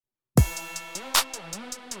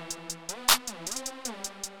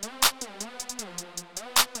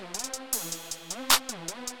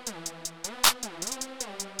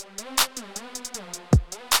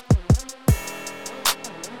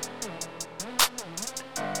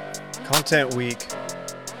Content week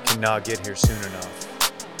cannot get here soon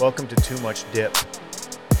enough. Welcome to Too Much Dip.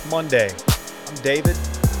 Monday. I'm David.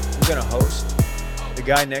 I'm going to host. The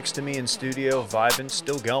guy next to me in studio, vibing,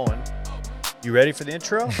 still going. You ready for the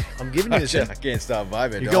intro? I'm giving you this. I can't stop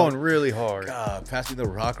vibing. You're going really hard. God, pass me the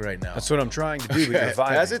rock right now. That's what I'm trying to do, but you're vibing.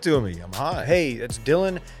 Pass it to me. I'm hot. Hey, it's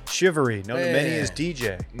Dylan Shivery, known to many as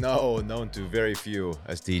DJ. No, known to very few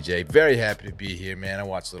as DJ. Very happy to be here, man. I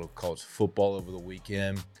watched a little college football over the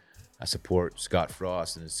weekend. I support Scott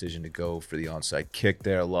Frost and the decision to go for the onside kick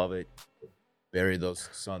there. I love it. Bury those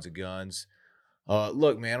sons of guns.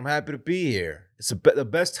 Look, man, I'm happy to be here. It's the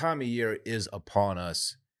best time of year is upon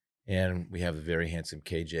us. And we have a very handsome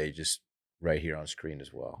KJ just right here on screen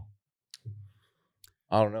as well.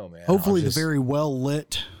 I don't know, man. Hopefully the very well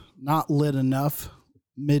lit, not lit enough,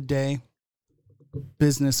 midday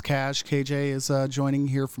business cash. KJ is joining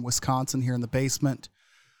here from Wisconsin here in the basement.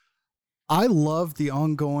 I love the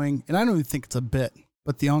ongoing, and I don't even think it's a bit,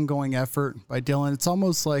 but the ongoing effort by Dylan. It's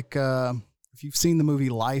almost like if you've seen the movie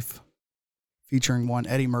Life, featuring one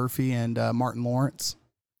Eddie Murphy and Martin Lawrence,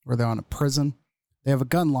 where they're on a prison. They have a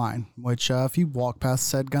gun line, which if you walk past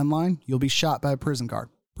said gun line, you'll be shot by a prison guard.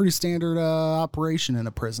 Pretty standard operation in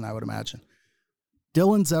a prison, I would imagine.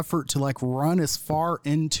 Dylan's effort to like run as far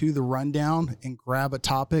into the rundown and grab a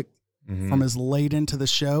topic from as late into the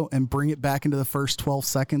show and bring it back into the first 12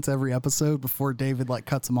 seconds every episode before David like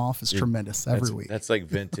cuts him off is tremendous every week. That's like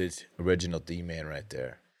vintage original D-Man right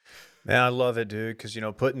there. Man, I love it, dude, because, you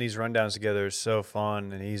know, putting these rundowns together is so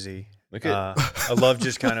fun and easy. Look at I love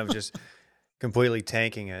just kind of just completely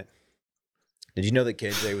tanking it. Did you know that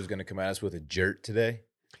KJ was going to come at us with a jert today?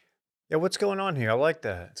 Yeah, what's going on here? I like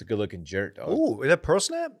that. It's a good-looking jert. Ooh, is that Pearl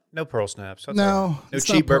Snap? No Pearl Snaps. No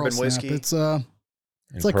cheap bourbon whiskey.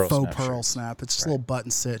 It's like faux Pearl Snap. It's just a little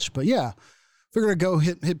button stitch. But yeah, figured I'd go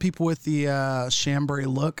hit people with the chambray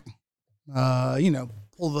look.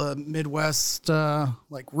 Pull the Midwest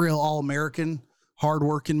like real all-American,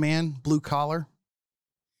 hard-working man, blue collar.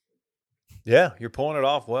 Yeah, you're pulling it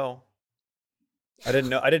off well. I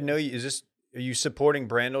didn't know you. Are you supporting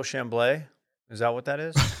Brando Chambly? Is that what that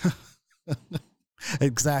is?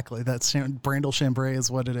 Exactly. That's Brando Chambray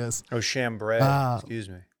is what it is. Oh, Chambray. Excuse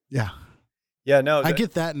me. Yeah. Yeah. No, I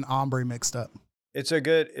get that and ombre mixed up. It's a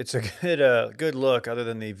good look. Other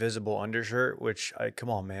than the visible undershirt, which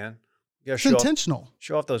come on, man. You gotta intentional.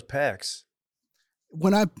 Show off those pecs.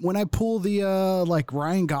 When I pull the like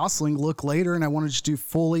Ryan Gosling look later, and I want to just do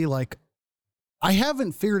fully like. I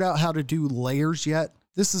haven't figured out how to do layers yet.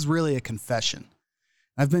 This is really a confession.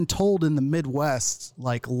 I've been told in the Midwest,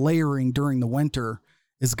 like layering during the winter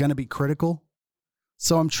is going to be critical.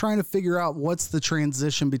 So I'm trying to figure out what's the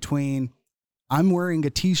transition between I'm wearing a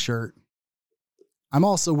t-shirt. I'm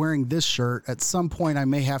also wearing this shirt. At some point, I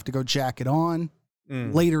may have to go jacket on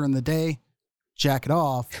later in the day, jacket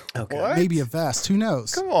off. Okay. What? Maybe a vest. Who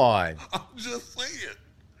knows? Come on. I'm just saying.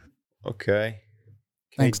 Okay.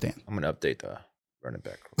 Thanks, Dan. I'm going to update the running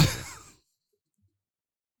back.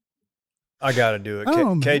 I got to do it.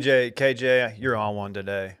 KJ, you're on one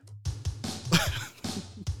today. It's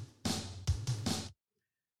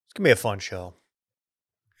going to be a fun show.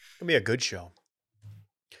 It's going to be a good show.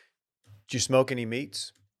 Did you smoke any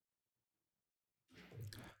meats?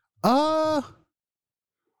 I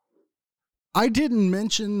didn't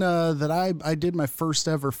mention that I did my first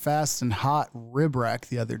ever fast and hot rib rack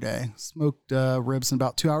the other day. Smoked ribs in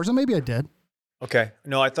about 2 hours, and maybe I did. Okay.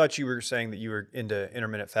 No, I thought you were saying that you were into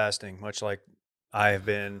intermittent fasting, much like I have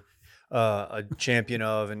been a champion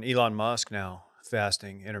of, and Elon Musk now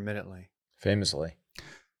fasting intermittently. Famously.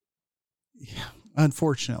 Yeah,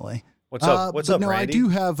 unfortunately. What's up? What's up, no, Randy? I do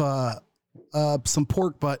have some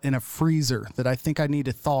pork butt in a freezer that I think I need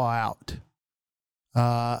to thaw out.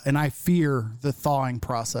 And I fear the thawing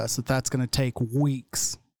process, that's going to take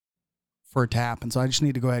weeks for it to happen. So I just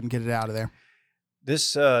need to go ahead and get it out of there.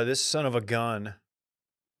 This son of a gun,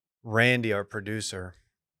 Randy, our producer,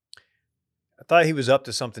 I thought he was up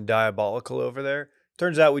to something diabolical over there.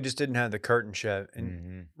 Turns out we just didn't have the curtain shut.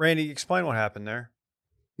 And Randy, explain what happened there.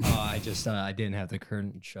 I didn't have the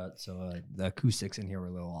curtain shut, so the acoustics in here were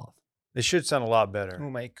a little off. They should sound a lot better.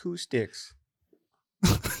 Oh, my acoustics.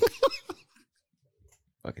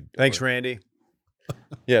 Thanks, Randy.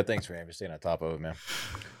 Yeah, thanks, Randy, for staying on top of it, man.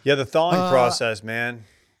 Yeah, the thawing process, man.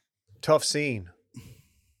 Tough scene.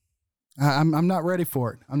 I'm not ready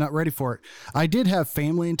for it. I did have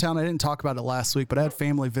family in town. I didn't talk about it last week, but I had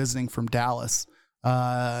family visiting from Dallas.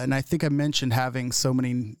 And I think I mentioned having so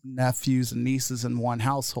many nephews and nieces in one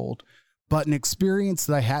household. But an experience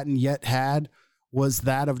that I hadn't yet had was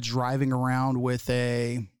that of driving around with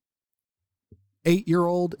a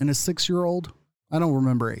 8-year-old and a 6-year-old I don't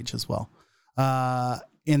remember age as well.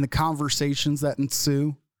 In the conversations that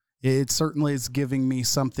ensue, it certainly is giving me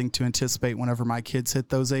something to anticipate whenever my kids hit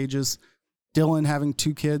those ages. Dylan having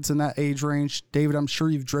 2 kids in that age range. David, I'm sure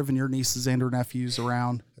you've driven your nieces and or nephews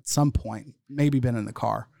around at some point, maybe been in the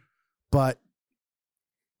car. But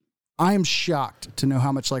I am shocked to know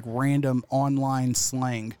how much like random online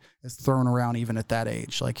slang is thrown around even at that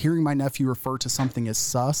age. Like hearing my nephew refer to something as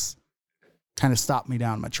sus kind of stopped me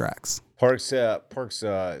down my tracks. Park's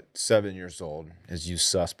 7 years old. Has used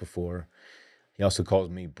sus before. He also calls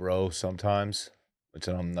me bro sometimes, which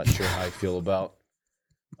I'm not sure how I feel about.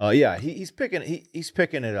 Yeah, he's picking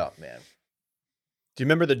it up, man. Do you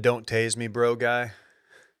remember the "Don't Tase Me, Bro" guy?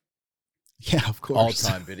 Yeah, of course.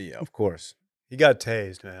 All-time video, of course. He got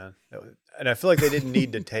tased, man. And I feel like they didn't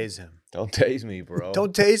need to tase him. Don't tase me, bro.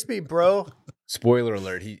 Don't tase me, bro. Spoiler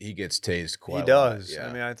alert, he gets tased quite a lot. He does. Yeah.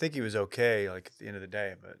 I mean, I think he was okay, like, at the end of the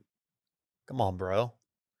day, but come on, bro.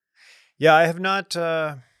 Yeah, I have not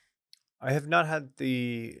had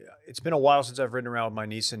it's been a while since I've ridden around with my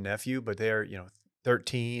niece and nephew, but they're,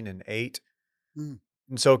 13 and 8. Mm.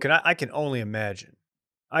 And so I can only imagine.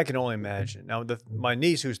 Now, my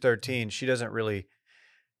niece who's 13,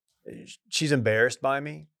 she's embarrassed by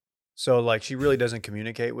me. So like, she really doesn't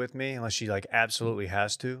communicate with me unless she like absolutely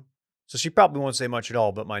has to. So she probably won't say much at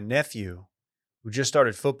all. But my nephew, who just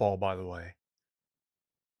started football, by the way,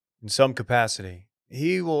 in some capacity,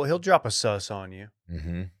 he'll drop a sus on you.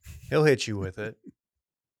 Mm-hmm. He'll hit you with it.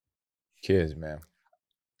 Kids, man.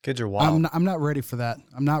 Kids are wild. I'm not ready for that.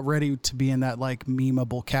 I'm not ready to be in that like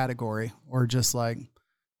memeable category or just like,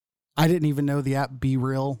 I didn't even know the app Be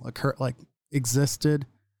Real existed.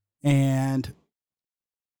 And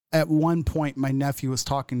at one point my nephew was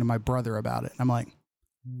talking to my brother about it. And I'm like,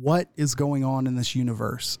 what is going on in this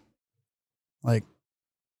universe? Like,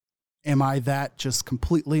 am I that just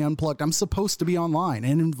completely unplugged? I'm supposed to be online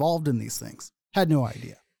and involved in these things. Had no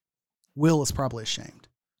idea. Will is probably ashamed.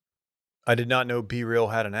 I did not know Be Real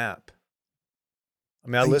had an app. I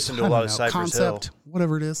mean, I listened to a lot of Cypress Concept, Hill.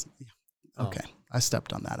 whatever it is. Oh. Okay. I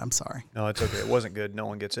stepped on that. I'm sorry. No, it's okay. It wasn't good. No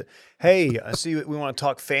one gets it. Hey, I see we want to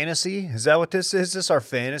talk fantasy. Is that what this is? Is this our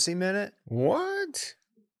fantasy minute? What?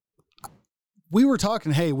 We were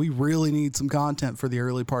talking, hey, we really need some content for the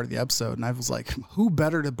early part of the episode. And I was like, who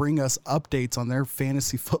better to bring us updates on their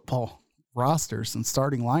fantasy football rosters and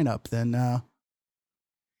starting lineup than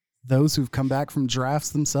those who've come back from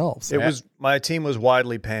drafts themselves? My team was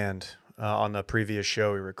widely panned on the previous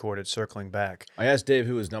show we recorded, circling back. I asked Dave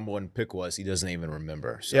who his number 1 pick was. He doesn't even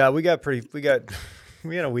remember. So. Yeah, we had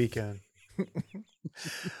a weekend.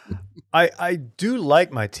 I do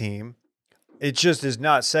like my team. It just is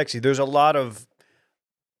not sexy. There's a lot of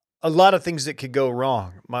things that could go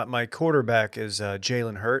wrong. My quarterback is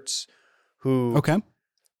Jalen Hurts, who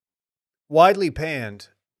widely panned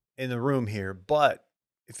in the room here, but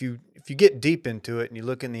if you get deep into it and you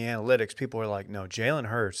look in the analytics, people are like, no, Jalen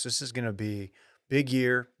Hurts, this is going to be big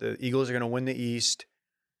year. The Eagles are going to win the East.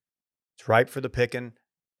 It's ripe for the picking.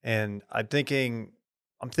 And I'm thinking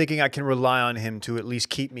I can rely on him to at least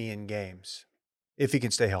keep me in games if he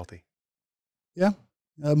can stay healthy. Yeah.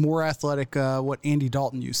 More athletic, what Andy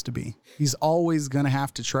Dalton used to be. He's always going to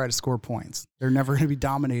have to try to score points. They're never going to be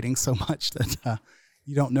dominating so much that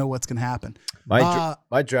you don't know what's going to happen.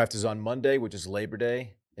 My draft is on Monday, which is Labor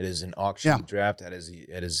Day. It is an auction draft. That is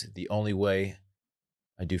the only way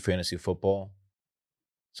I do fantasy football.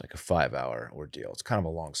 It's like a 5-hour ordeal. It's kind of a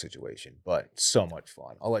long situation, but it's so much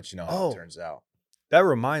fun. I'll let you know how it turns out. That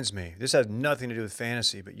reminds me. This has nothing to do with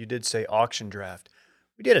fantasy, but you did say auction draft.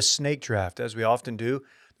 We did a snake draft, as we often do.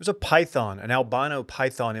 There's a python, an albino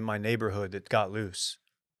python in my neighborhood that got loose.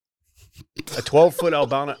 A 12-foot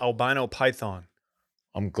albino python.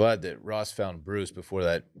 I'm glad that Ross found Bruce before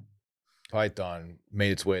that python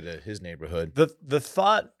made its way to his neighborhood. The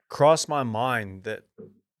thought crossed my mind that,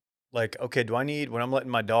 like, okay, do I need, when I'm letting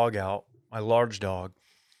my dog out, my large dog,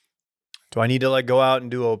 do I need to like go out and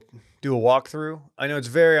do a walkthrough? I know it's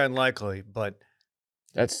very unlikely, but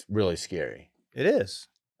that's really scary. It is.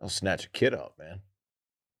 I'll snatch a kid up, man.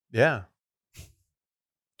 Yeah.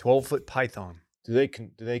 12-foot python. Do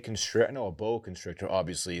they constrict? I know a boa constrictor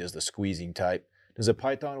obviously is the squeezing type. Does a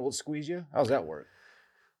python will squeeze you? How's that work?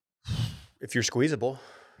 If you're squeezable.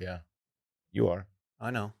 Yeah. You are. I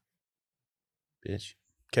know. Bitch.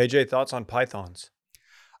 KJ, thoughts on pythons?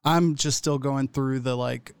 I'm just still going through the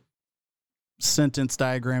like sentence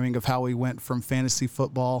diagramming of how we went from fantasy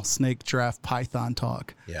football, snake draft, python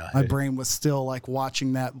talk. Yeah. My brain was still like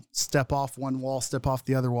watching that step off one wall, step off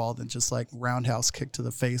the other wall, then just like roundhouse kick to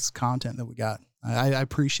the face content that we got. I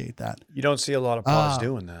appreciate that. You don't see a lot of pods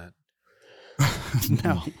doing that.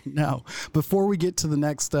 No. Before we get to the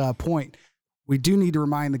next point, we do need to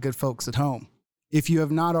remind the good folks at home. If you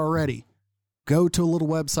have not already, go to a little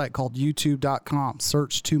website called youtube.com,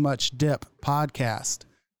 search Too Much Dip podcast.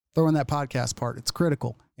 Throw in that podcast part. It's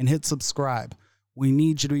critical. And hit subscribe. We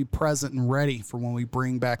need you to be present and ready for when we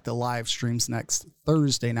bring back the live streams next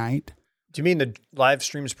Thursday night. Do you mean the live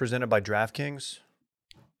streams presented by DraftKings?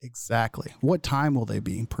 Exactly. What time will they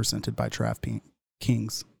be presented by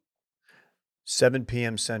DraftKings? 7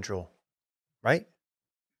 p.m. Central, right?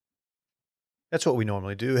 That's what we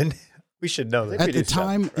normally do, and we should know that. At the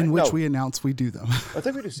time in which we announce we do them. I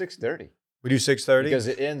think we do 6:30. We do 6:30? Because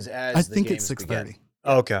it ends as I the think games it's 6:30. begin.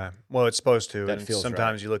 Okay. Well, it's supposed to. That And feels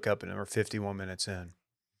sometimes right. you look up and we're 51 minutes in.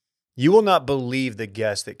 You will not believe the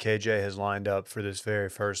guest that KJ has lined up for this very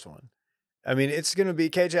first one. I mean, it's going to be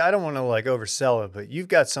KJ. I don't want to oversell it, but you've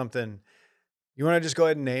got something. You want to just go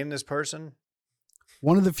ahead and name this person?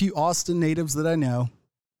 One of the few Austin natives that I know.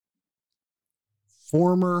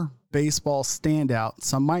 Former baseball standout.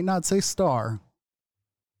 Some might not say star.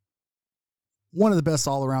 One of the best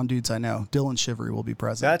all-around dudes I know. Dylan Shivery will be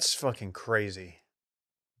present. That's fucking crazy.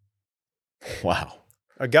 Wow.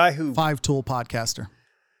 A guy who, Five-tool podcaster.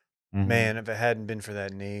 man, if it hadn't been for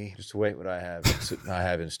that knee, Just wait what I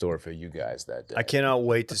have in store for you guys that day. I cannot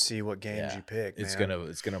wait to see what games Yeah. you pick. It's man.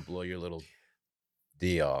 gonna blow your little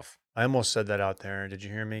D off. I almost said that out there. Did you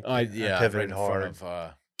hear me? I pivoted right in hard. front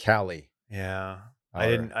of Callie, Yeah. Our- I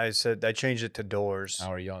didn't. I said I changed it to doors.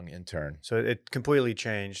 our young intern. So it completely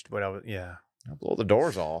changed what I was. Yeah. I'll blow the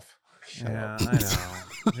doors off. Shut Yeah, up. I know.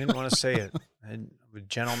 I didn't want to say it. With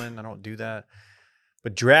gentlemen, I don't do that.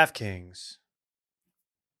 But DraftKings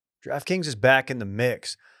is back in the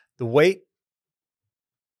mix. The wait,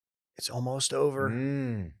 it's almost over.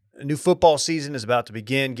 A new football season is about to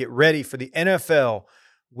begin. Get ready for the NFL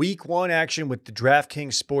Week 1 action with the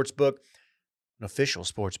DraftKings Sportsbook, an official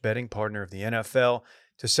sports betting partner of the NFL.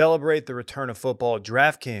 To celebrate the return of football,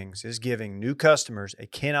 DraftKings is giving new customers a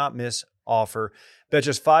cannot-miss offer. Bet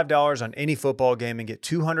just $5 on any football game and get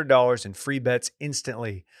 $200 in free bets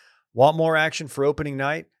instantly. Want more action for opening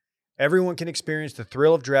night? Everyone can experience the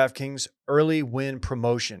thrill of DraftKings early win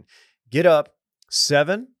promotion. Get up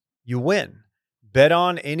 7, you win. Bet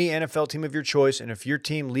on any NFL team of your choice, and if your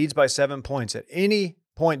team leads by 7 points at any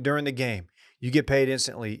point during the game, you get paid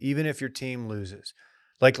instantly, even if your team loses.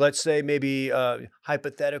 Like, let's say maybe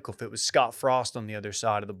hypothetical, if it was Scott Frost on the other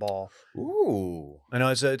side of the ball. Ooh. I know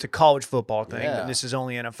it's a college football thing, Yeah. but this is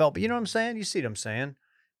only NFL. But you know what I'm saying? You see what I'm saying?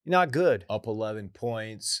 You're not good. Up 11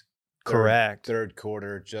 points. Correct. Third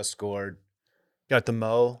quarter, just scored. Got the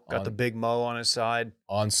Mo, got the big Mo on his side.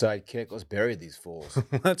 Onside kick. Let's bury these fools.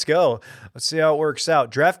 Let's go. Let's see how it works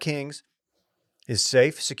out. DraftKings is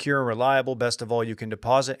safe, secure, and reliable. Best of all, you can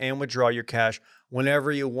deposit and withdraw your cash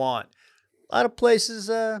whenever you want. A lot of places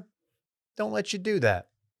don't let you do that.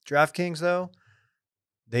 DraftKings, though,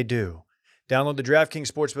 they do. Download the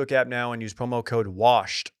DraftKings Sportsbook app now and use promo code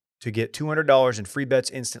WASHED to get $200 in free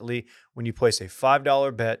bets instantly when you place a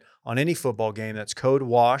 $5 bet on any football game. That's code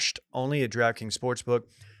WASHED only at DraftKings Sportsbook,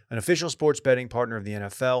 an official sports betting partner of the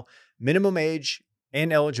NFL. Minimum age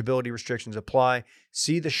and eligibility restrictions apply.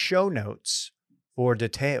 See the show notes for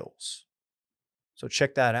details. So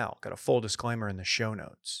check that out. Got a full disclaimer in the show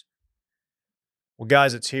notes. Well,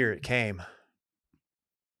 guys, it's here. It came.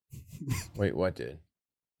 Wait, what did?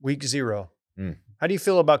 Week 0. Hmm. How do you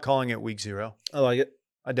feel about calling it Week 0? I like it.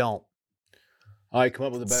 I don't. All right, come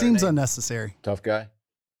up with a better Seems name. unnecessary. Tough guy.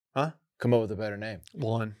 Huh? Come up with a better name.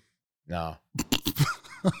 1. No.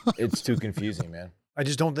 It's too confusing, man. I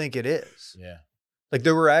just don't think it is. Yeah. Like,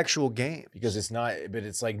 there were actual games. Because it's not, but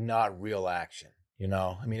it's like not real action. You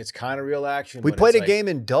know? I mean, it's kind of real action. We but played it's a like game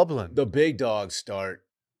in Dublin. The big dogs start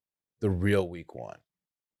the real week 1.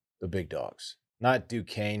 The big dogs. Not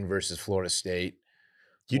Duquesne versus Florida State.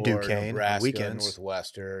 You or Duquesne on Nebraska, weekends.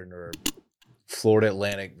 Northwestern, or Florida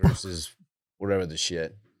Atlantic versus whatever the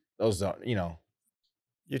shit. Those don't, you know.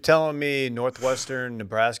 You're telling me Northwestern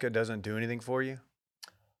Nebraska doesn't do anything for you?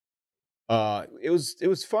 It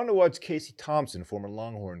was fun to watch Casey Thompson, former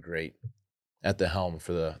Longhorn great, at the helm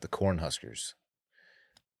for the Cornhuskers.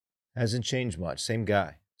 Hasn't changed much. Same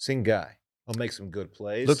guy. He'll make some good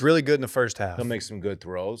plays. Looked really good in the first half. He'll make some good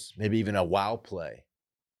throws, maybe even a wow play.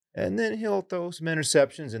 And then he'll throw some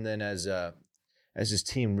interceptions, and then as his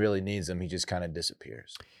team really needs him, he just kind of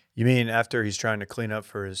disappears. You mean after he's trying to clean up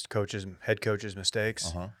for his head coach's mistakes?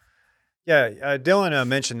 Uh-huh. Yeah, Dylan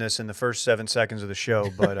mentioned this in the first 7 seconds of the show,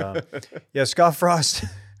 but yeah, Scott Frost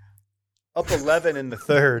up 11 in the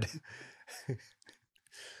third.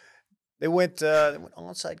 They went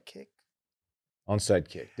onside kick. Onside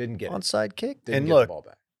kick. Didn't get it. Onside kick. Didn't And get look, the ball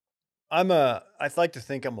back. I'd like to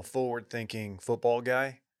think I'm a forward-thinking football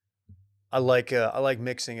guy. I like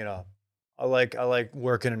mixing it up. I like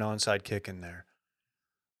working an onside kick in there.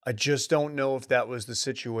 I just don't know if that was the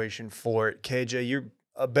situation for it. KJ, you're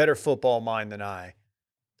a better football mind than I.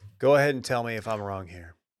 Go ahead and tell me if I'm wrong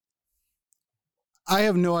here. I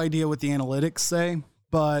have no idea what the analytics say,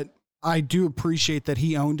 but I do appreciate that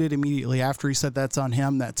he owned it immediately after he said that's on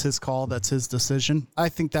him. That's his call. That's his decision. I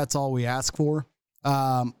think that's all we ask for.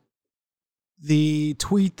 The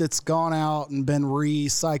tweet that's gone out and been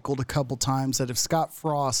recycled a couple times that if Scott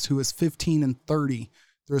Frost, who is 15-30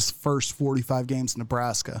 through his first 45 games in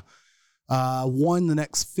Nebraska, won the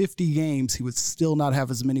next 50 games, he would still not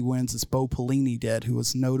have as many wins as Bo Pelini did, who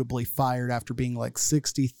was notably fired after being like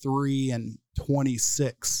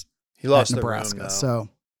 63-26. He lost at the Nebraska. room, though. So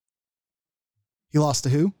he lost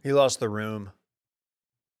to who? He lost the room.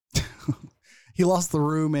 He lost the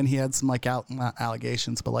room, and he had some like not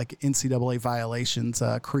allegations, but like NCAA violations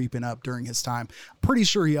creeping up during his time. Pretty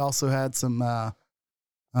sure he also had some. I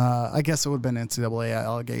guess it would have been NCAA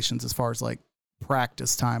allegations as far as like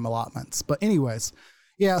practice time allotments. But anyways,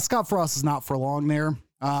 yeah, Scott Frost is not for long there.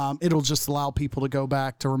 It'll just allow people to go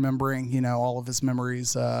back to remembering, all of his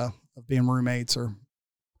memories of being roommates or,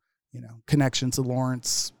 connections to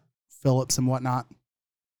Lawrence Phillips and whatnot.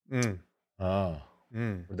 Were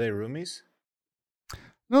they roomies?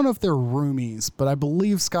 I don't know if they're roomies, but I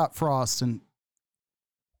believe Scott Frost, and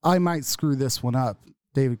I might screw this one up.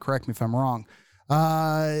 David, correct me if I'm wrong.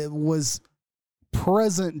 Was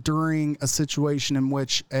present during a situation in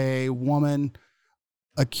which a woman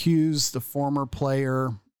accused a former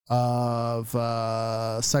player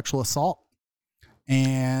of sexual assault.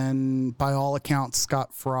 And by all accounts,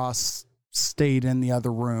 Scott Frost stayed in the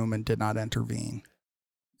other room and did not intervene.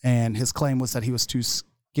 And his claim was that he was too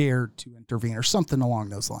scared to intervene or something along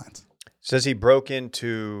those lines. Says he broke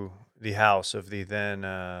into the house of the then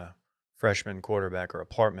freshman quarterback, or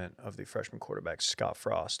apartment of the freshman quarterback, Scott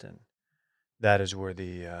Frost, and that is where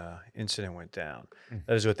the incident went down.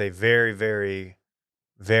 That is with a very, very,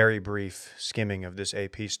 very brief skimming of this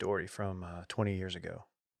AP story from 20 years ago.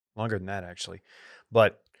 Longer than that, actually.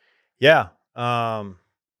 But, yeah,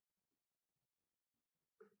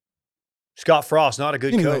 Scott Frost, not a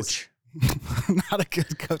good coach. Not a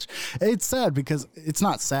good coach. It's sad because it's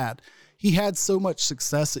not sad. He had so much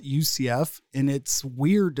success at UCF, and it's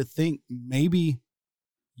weird to think maybe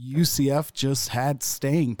UCF just had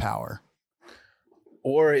staying power.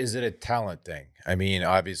 Or is it a talent thing? I mean,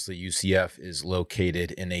 obviously UCF is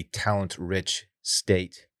located in a talent-rich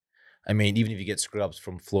state. I mean, even if you get scrubs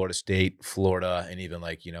from Florida State, Florida, and even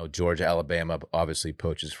like, Georgia, Alabama, obviously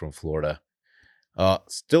poaches from Florida.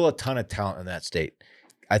 Still a ton of talent in that state.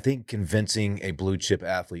 I think convincing a blue chip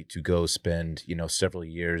athlete to go spend, several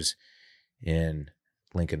years in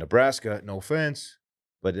Lincoln, Nebraska, no offense,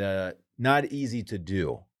 but not easy to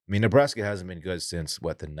do. I mean, Nebraska hasn't been good since,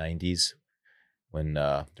 the 90s, when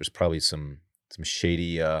there's probably some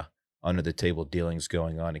shady under-the-table dealings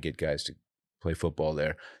going on to get guys to play football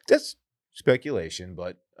there. That's speculation,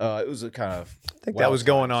 but it was a kind of I think that was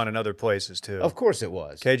going on in other places, too. Of course it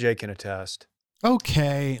was. KJ can attest.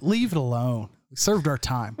 Okay, leave it alone. We served our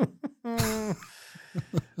time. You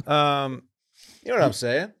know what I'm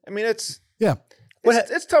saying? I mean, it's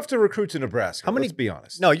tough to recruit to Nebraska. Let's be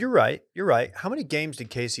honest. No, you're right. You're right. How many games did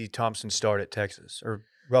Casey Thompson start at Texas, or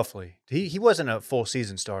roughly? He wasn't a full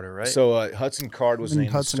season starter, right? So Hudson Card was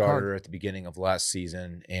named the starter at the beginning of last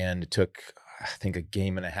season, and it took, I think, a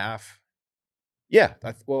game and a half. Yeah.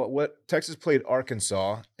 What Texas played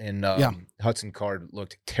Arkansas, and Hudson Card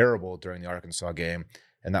looked terrible during the Arkansas game,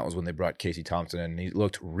 and that was when they brought Casey Thompson in. And he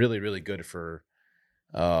looked really, really good for,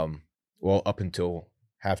 up until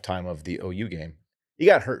halftime of the OU game. He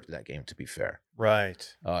got hurt that game, to be fair. Right.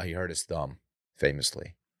 He hurt his thumb,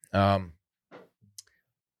 famously. Yeah.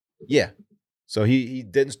 So he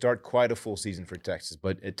didn't start quite a full season for Texas,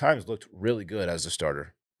 but at times looked really good as a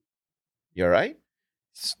starter. You all right?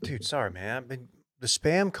 Dude, sorry, man. The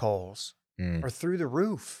spam calls are through the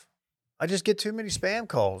roof. I just get too many spam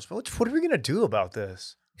calls. What are we going to do about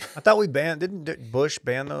this? I thought we didn't Bush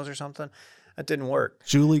ban those or something? That didn't work.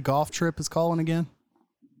 Julie Golf Trip is calling again?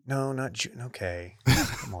 No, not okay.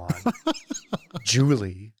 Come on.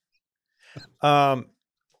 Julie.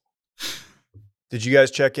 Did you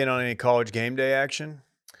guys check in on any college game day action?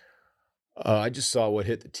 I just saw what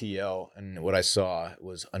hit the TL, and what I saw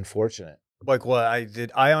was unfortunate. Like what I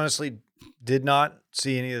did. I honestly did not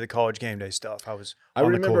see any of the college game day stuff. I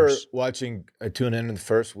remember watching a tune-in the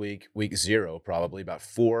first week 0, probably about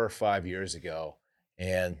 4 or 5 years ago,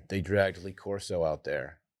 and they dragged Lee Corso out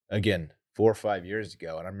there. Again, 4 or 5 years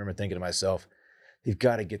ago. And I remember thinking to myself, they've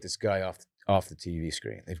got to get this guy off the TV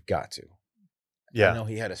screen. They've got to. Yeah. I know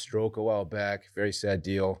he had a stroke a while back. Very sad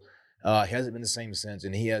deal. He hasn't been the same since,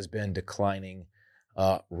 and he has been declining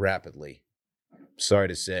rapidly. Sorry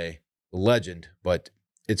to say, legend, but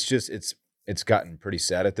it's gotten pretty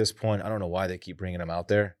sad at this point. I don't know why they keep bringing him out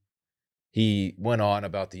there. He went on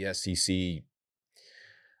about the SEC,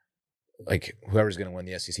 like whoever's going to win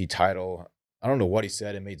the SEC title. I don't know what he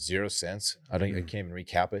said. It made zero sense. I can't even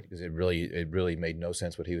recap it because it really made no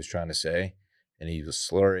sense what he was trying to say, and he was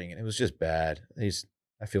slurring, and it was just bad.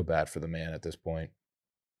 I feel bad for the man at this point.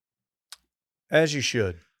 As you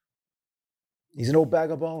should. He's an old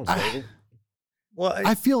bag of bones, David. Well,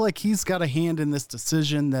 I feel like he's got a hand in this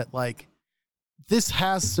decision that, like, this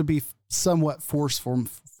has to be somewhat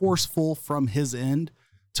forceful from his end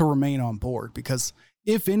to remain on board. Because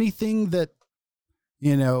if anything that,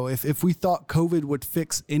 you know, if we thought COVID would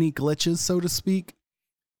fix any glitches, so to speak,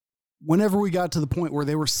 whenever we got to the point where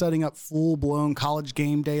they were setting up full-blown College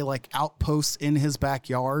game day, like outposts in his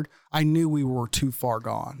backyard, I knew we were too far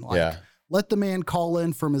gone. Like, yeah. Let the man call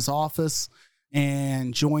in from his office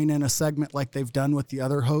and join in a segment like they've done with the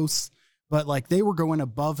other hosts. But like they were going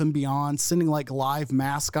above and beyond, sending like live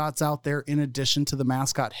mascots out there in addition to the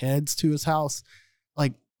mascot heads to his house.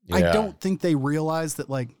 Like, yeah. I don't think they realize that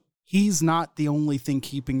like he's not the only thing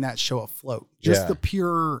keeping that show afloat. Just the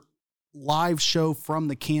pure live show from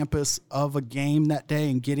the campus of a game that day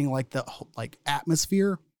and getting like the like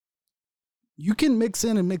atmosphere. You can mix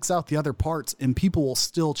in and mix out the other parts and people will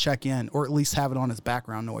still check in or at least have it on as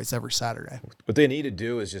background noise every Saturday. What they need to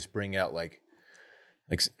do is just bring out like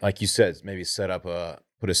you said, maybe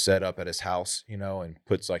put a setup at his house, you know, and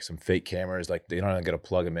puts like some fake cameras. Like they don't even got to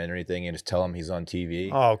plug him in or anything and just tell him he's on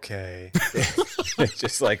TV. Okay.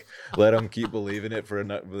 Just like let him keep believing it for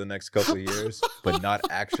the next couple of years, but not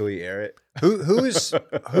actually air it. Who's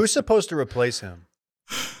supposed to replace him?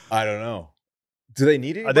 I don't know. Do they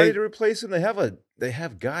need anybody to replace him? They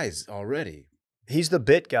have guys already. He's the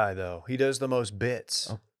bit guy though. He does the most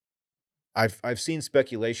bits. Oh. I've seen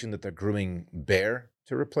speculation that they're grooming Bear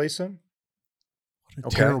to replace him.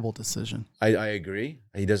 What a terrible decision. I agree.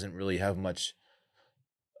 He doesn't really have much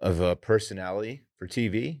of a personality for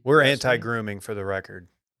TV. We're anti-grooming for the record.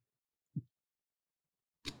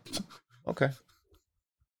 Okay.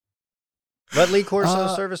 Let Lee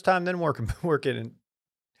Corso service time, then work it in.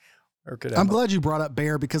 I'm glad you brought up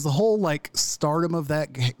Bear because the whole like stardom of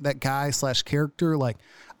that guy / character, like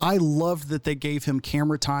I loved that they gave him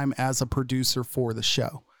camera time as a producer for the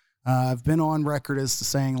show. I've been on record as to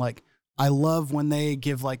saying like, I love when they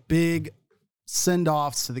give like big send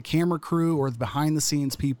offs to the camera crew or the behind the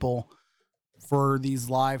scenes people for these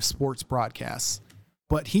live sports broadcasts.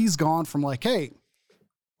 But he's gone from like, hey,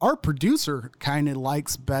 our producer kind of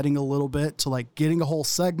likes betting a little bit to like getting a whole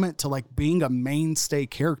segment to like being a mainstay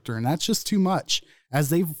character. And that's just too much. As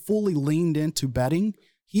they've fully leaned into betting,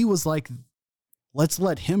 he was like, let's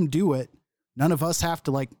let him do it. None of us have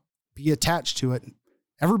to like be attached to it.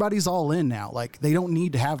 Everybody's all in now. Like they don't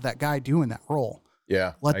need to have that guy doing that role.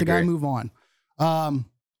 Yeah. Let the guy move on.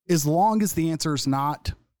 As long as the answer is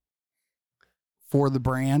not for the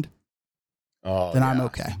brand, then I'm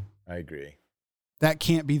okay. I agree. That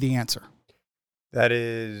can't be the answer. That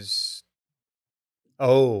is,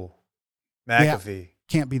 McAfee. Yeah,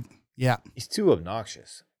 can't be. Yeah. He's too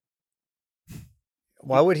obnoxious.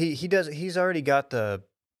 Why would he? He's already got the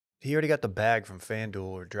bag from FanDuel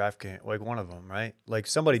or DraftKings, like one of them, right? Like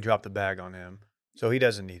somebody dropped the bag on him, so he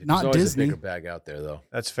doesn't need it. Not There's always Disney. a bigger bag out there, though.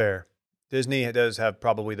 That's fair. Disney does have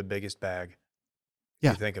probably the biggest bag.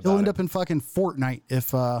 Yeah, think about he'll end up in fucking Fortnite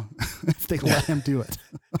if they let him do it.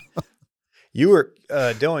 You were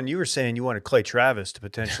Dylan. You were saying you wanted Clay Travis to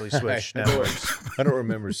potentially switch networks. I don't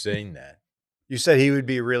remember saying that. You said he would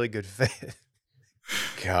be a really good fit.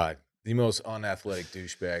 God, the most unathletic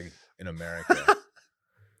douchebag in America,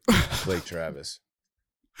 Clay Travis.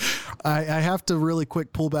 I have to really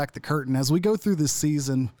quick pull back the curtain. As we go through this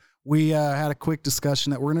season, we had a quick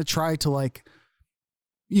discussion that we're going to try to like,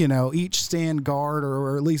 you know, each stand guard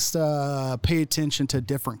or at least pay attention to a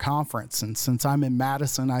different conference. And since I'm in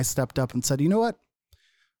Madison, I stepped up and said, you know what?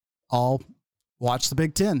 I'll watch the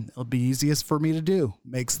Big Ten. It'll be easiest for me to do.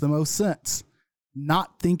 Makes the most sense.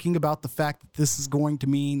 Not thinking about the fact that this is going to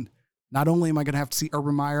mean not only am I going to have to see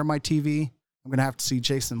Urban Meyer on my TV, I'm going to have to see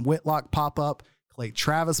Jason Whitlock pop up, Clay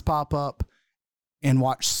Travis pop up, and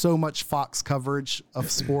watch so much Fox coverage of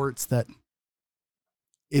sports that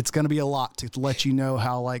it's going to be a lot to let you know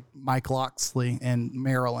how like Mike Loxley and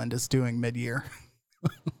Maryland is doing mid-year.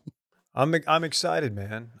 I'm excited,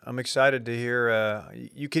 man. I'm excited to hear.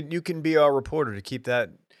 You can be our reporter to keep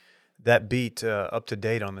that beat up to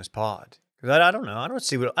date on this pod Because I don't know. I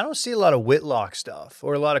don't see a lot of Whitlock stuff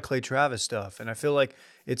or a lot of Clay Travis stuff, and I feel like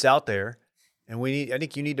it's out there, and I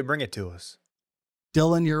think you need to bring it to us.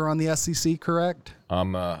 Dylan, you're on the SEC, correct?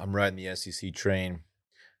 I'm riding the SEC train.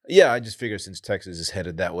 Yeah, I just figure since Texas is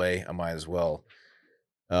headed that way, I might as well,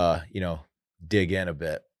 dig in a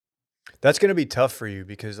bit. That's going to be tough for you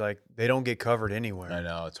because they don't get covered anywhere. I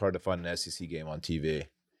know it's hard to find an SEC game on TV.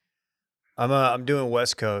 I'm doing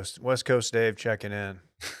West Coast. West Coast Dave checking in.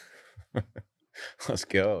 Let's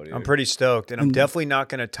go, dude. I'm pretty stoked, and I'm definitely not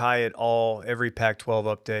going to tie it every Pac-12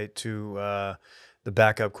 update to the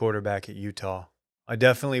backup quarterback at Utah. I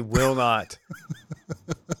definitely will not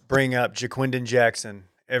bring up Jaquindon Jackson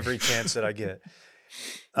every chance that I get.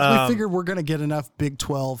 We figured we're going to get enough Big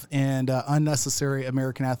 12 and unnecessary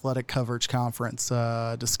American Athletic Coverage Conference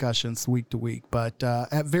discussions week to week. But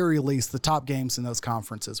at very least, the top games in those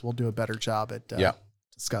conferences, we'll do a better job at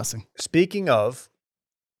discussing. Speaking of,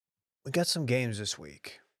 we got some games this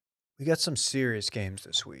week. We got some serious games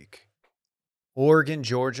this week. Oregon,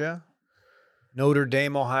 Georgia, Notre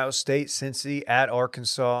Dame, Ohio State, Cincy at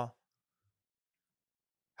Arkansas.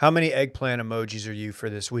 How many eggplant emojis are you for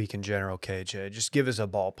this week in general, KJ? Just give us a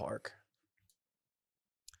ballpark.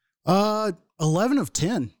 11 of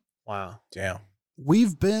 10. Wow. Damn.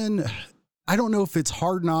 We've been, I don't know if it's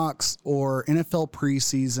Hard Knocks or NFL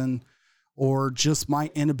preseason or just my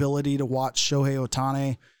inability to watch Shohei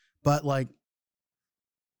Ohtani, but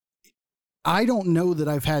I don't know that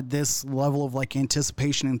I've had this level of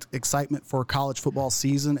anticipation and excitement for a college football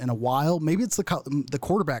season in a while. Maybe it's the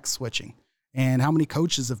quarterback switching and how many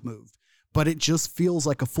coaches have moved, but it just feels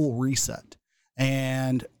like a full reset.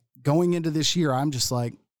 And going into this year, I'm just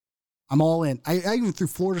I'm all in. I even threw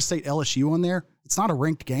Florida State LSU on there. It's not a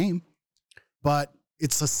ranked game, but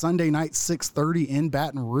it's a Sunday night, 6:30 in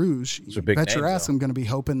Baton Rouge. Those are big Bet your names, ass though. I'm going to be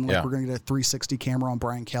hoping Yeah. we're going to get a 360 camera on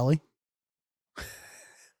Brian Kelly.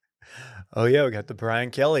 Oh, yeah, we got the Brian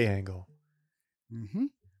Kelly angle.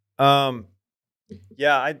 Mm-hmm.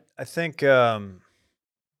 Yeah, I think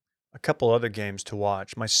a couple other games to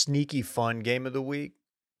watch. My sneaky fun game of the week,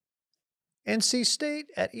 NC State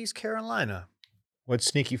at East Carolina. What's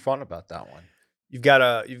sneaky fun about that one? You've got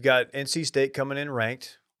NC State coming in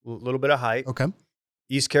ranked, a little bit of height. Okay.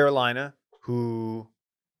 East Carolina, who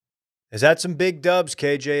has had some big dubs,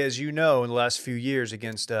 KJ, as you know, in the last few years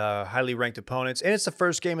against highly ranked opponents. And it's the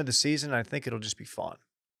first game of the season. I think it'll just be fun.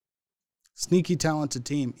 Sneaky talented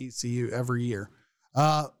team, ECU, every year.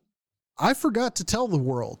 I forgot to tell the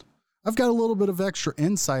world. I've got a little bit of extra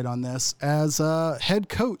insight on this as head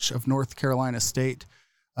coach of North Carolina State.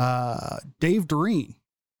 Dave Doreen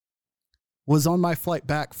was on my flight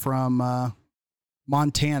back from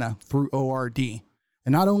Montana through ORD.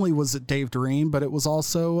 And not only was it Dave Doreen, but it was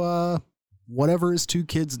also whatever his two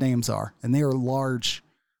kids' names are. And they are large,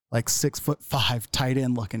 6'5", tight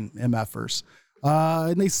end looking MFers.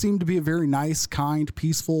 And they seem to be a very nice, kind,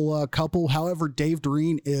 peaceful couple. However, Dave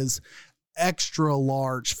Doreen is extra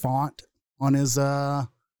large font on his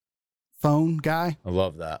phone guy. I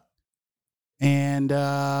love that. And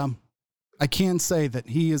I can say that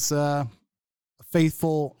he is a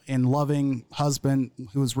faithful and loving husband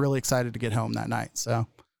who was really excited to get home that night. So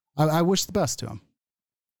I wish the best to him.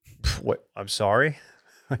 What? I'm sorry.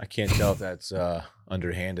 I can't tell if that's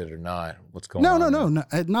underhanded or not. What's going on? No,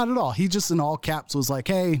 not at all. He just in all caps was like,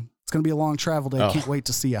 "Hey, it's going to be a long travel day. Can't wait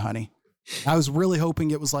to see you, honey." I was really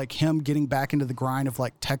hoping it was him getting back into the grind of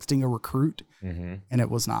texting a recruit, and it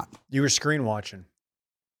was not. You were screen watching.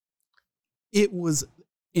 It was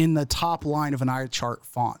in the top line of an eye chart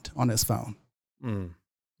font on his phone.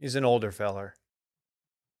 He's an older feller.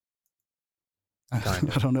 I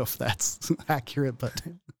don't know if that's accurate, but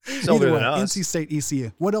He's older either way, than us. NC State,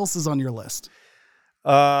 ECU. What else is on your list?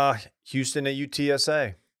 Houston at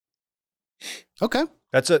UTSA. Okay.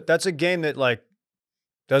 That's a game that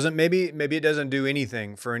doesn't maybe it doesn't do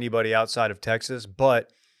anything for anybody outside of Texas,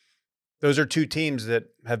 but those are two teams that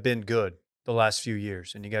have been good the last few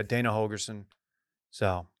years, and you got Dana Holgerson.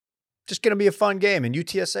 So just going to be a fun game. And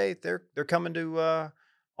UTSA, they're coming to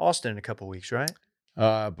Austin in a couple weeks, right?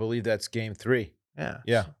 I believe that's game 3.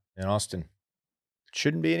 Yeah. In Austin.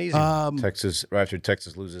 Shouldn't be an easy one. Texas, right after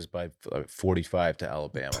Texas loses by 45 to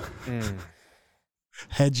Alabama.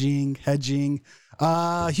 Hedging.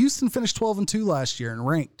 Houston finished 12-2 last year and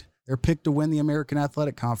ranked. They're picked to win the American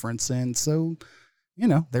Athletic Conference. And so,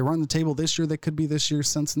 they run the table this year. They could be this year's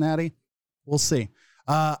Cincinnati. We'll see.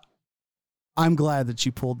 I'm glad that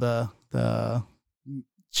you pulled the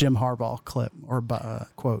Jim Harbaugh clip or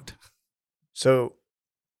quote. So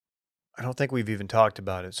I don't think we've even talked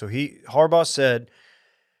about it. So Harbaugh said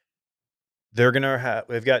They're gonna have.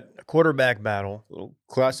 They've got a quarterback battle. Little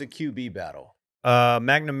classic QB battle.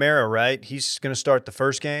 McNamara, right? He's gonna start the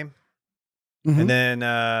first game, Mhm. and then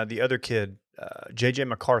the other kid, JJ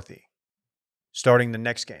McCarthy, starting the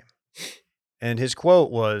next game. And his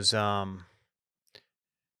quote was, "No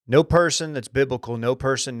person that's biblical, no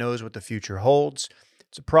person knows what the future holds.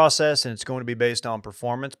 It's a process, and it's going to be based on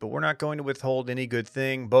performance. But we're not going to withhold any good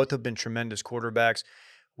thing. Both have been tremendous quarterbacks.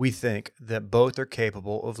 We think that both are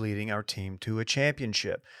capable of leading our team to a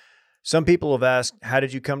championship." Some people have asked, how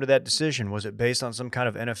did you come to that decision? Was it based on some kind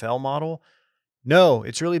of NFL model? No,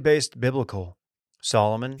 it's really based biblical.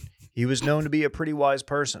 Solomon, he was known to be a pretty wise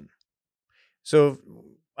person. So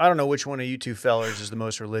I don't know which one of you two fellers is the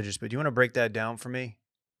most religious, but do you want to break that down for me?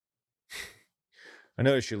 I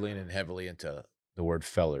noticed you're leaning heavily into the word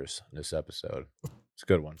fellers in this episode. It's a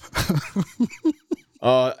good one.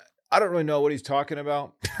 I don't really know what he's talking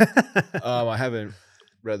about. I haven't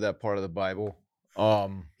read that part of the Bible.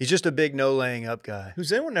 He's just a big no laying up guy.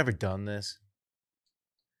 Has anyone ever done this?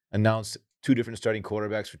 Announced 2 different starting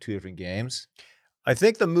quarterbacks for 2 different games? I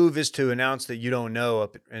think the move is to announce that you don't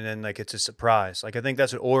know, and then like it's a surprise. Like I think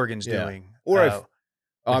that's what Oregon's doing. Or if with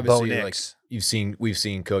obviously Bo like Nix. we've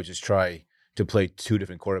seen coaches try to play 2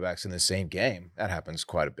 different quarterbacks in the same game. That happens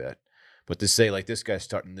quite a bit. But to say like this guy's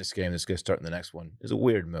starting this game, this guy's starting the next one is a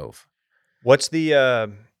weird move. What's the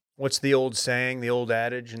old saying, the old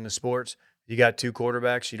adage in the sports? You got 2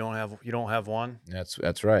 quarterbacks, you don't have one,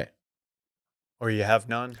 That's right. or you have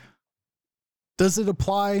none. Does it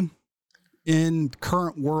apply in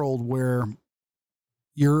current world where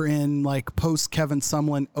you're in like post Kevin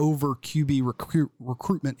Sumlin over QB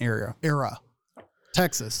recruitment era?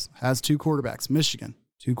 Texas has 2 quarterbacks. Michigan,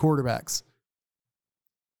 2 quarterbacks.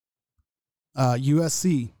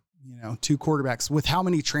 USC, 2 quarterbacks. With how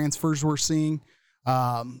many transfers we're seeing,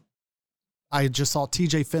 I just saw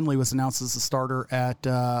TJ Finley was announced as a starter at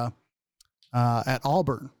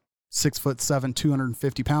Auburn. 6'7",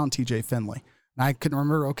 250-pound TJ Finley. And I couldn't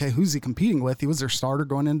remember, okay, who's he competing with? He was their starter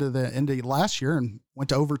going into last year and went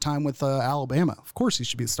to overtime with Alabama. Of course he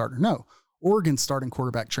should be a starter. No. Oregon's starting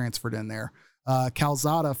quarterback transferred in there.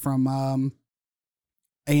 Calzada from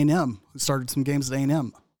A&M, who started some games at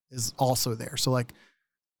A&M, is also there. So, like,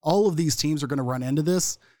 all of these teams are going to run into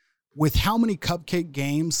this. With how many cupcake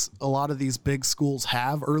games a lot of these big schools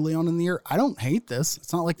have early on in the year, I don't hate this.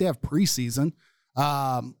 It's not like they have preseason.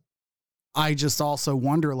 I just also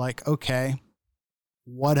wonder, like, okay,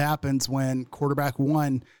 what happens when quarterback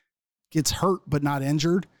 1 gets hurt but not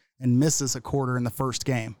injured and misses a quarter in the first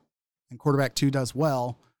game, and quarterback 2 does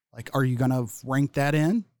well? Like, are you going to rank that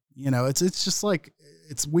in? It's just like,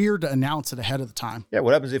 it's weird to announce it ahead of the time. Yeah,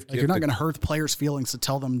 what happens if you're not going to hurt the players' feelings to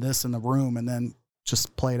tell them this in the room and then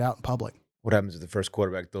just play it out in public? What happens if the first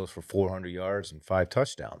quarterback throws for 400 yards and 5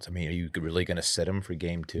 touchdowns? I mean, are you really going to set him for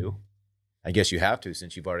game 2? I guess you have to,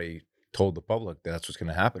 since you've already told the public that's what's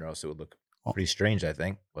going to happen, or else it would look pretty strange, I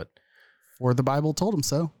think. But or the Bible told him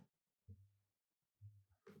so.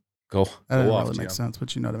 That doesn't really make sense,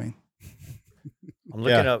 but you know what I mean.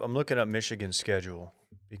 I'm looking up Michigan's schedule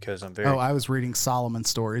because I'm very. Oh, I was reading Solomon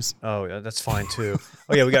stories. Oh, yeah, that's fine too.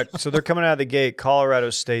 Oh yeah, so they're coming out of the gate: Colorado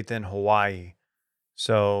State, then Hawaii.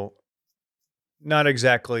 So, not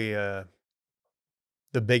exactly the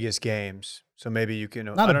biggest games. So maybe you can.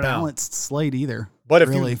 Not a balanced slate either. But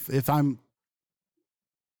if I'm,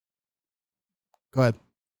 go ahead.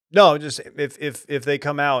 No, just if they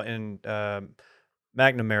come out and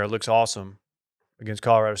McNamara looks awesome against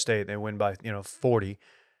Colorado State, they win by 40.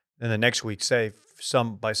 Then the next week, say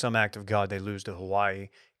by some act of God, they lose to Hawaii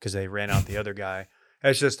because they ran out the other guy.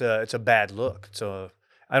 It's just it's a bad look. So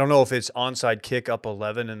I don't know if it's onside kick up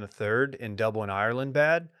 11 in the third in Dublin, Ireland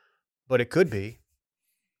bad, but it could be.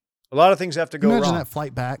 A lot of things have to go Imagine wrong. that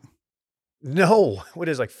flight back. No, what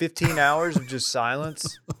is 15 hours of just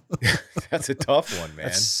silence? That's a tough one, man.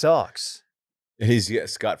 That sucks.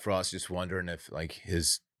 Scott Frost just wondering if like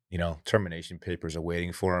his termination papers are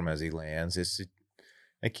waiting for him as he lands.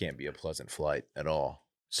 It can't be a pleasant flight at all.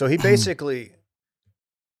 So he basically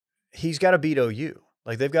he's got to beat OU.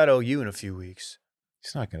 Like they've got OU in a few weeks.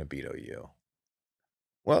 He's not going to beat OU.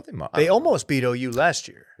 Well, they almost beat OU last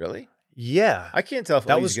year. Really? Yeah. I can't tell if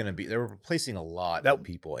OU's going to beat. They were replacing a lot of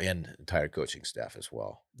people and entire coaching staff as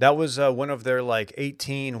well. That was one of their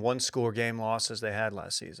 18 one-score game losses they had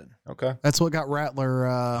last season. Okay. That's what got Rattler.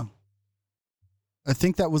 I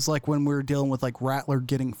think that was like when we were dealing with Rattler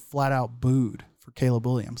getting flat out booed for Caleb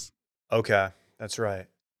Williams. Okay. That's right.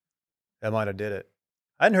 That might have did it.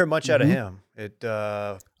 I hadn't heard much out of him. He's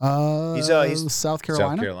South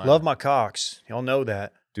Carolina. Love my Cox. Y'all know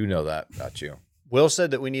that. Do know that about you. Will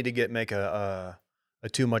said that we need to make a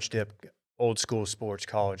too much dip old school sports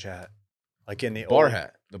college hat, like in the bar old,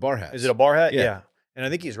 hat. The bar hat. Is it a bar hat? Yeah. And I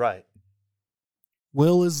think he's right.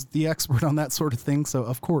 Will is the expert on that sort of thing, so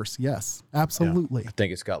of course, yes, absolutely. I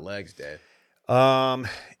think it's got legs, Dave.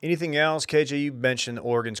 Anything else, KJ? You mentioned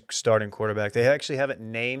Oregon's starting quarterback. They actually haven't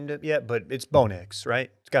named it yet, but it's Bo Nix, right?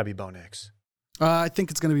 It's got to be Bo Nix. I think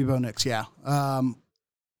it's going to be Bo Nix, yeah.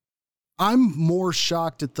 I'm more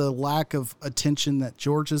shocked at the lack of attention that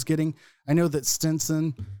Georgia's getting. I know that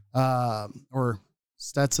Stetson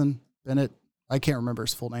Bennett, I can't remember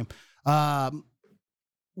his full name,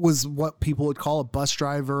 was what people would call a bus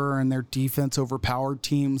driver, and their defense overpowered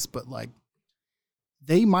teams, but like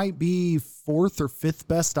they might be fourth or fifth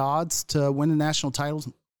best odds to win a national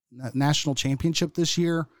championship this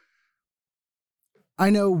year. I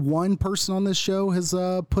know one person on this show has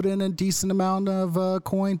put in a decent amount of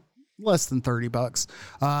coin, less than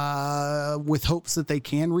 $30, with hopes that they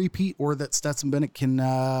can repeat or that Stetson Bennett can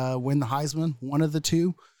win the Heisman, one of the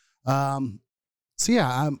two. Let's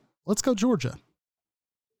go Georgia.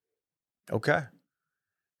 Okay.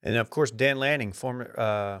 And, of course, Dan Lanning,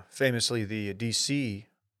 famously the DC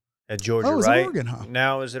at Georgia, is right? it Oregon, huh?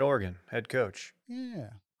 Now is at Oregon, head coach. Yeah,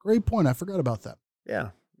 great point. I forgot about that. Yeah.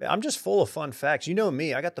 I'm just full of fun facts. You know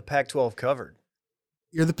me. I got the Pac-12 covered.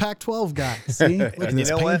 You're the Pac-12 guy. See? Look at this,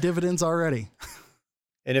 paying dividends already.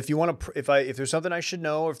 And if you want to, if there's something I should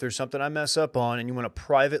know, or if there's something I mess up on, and you want to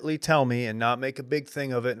privately tell me and not make a big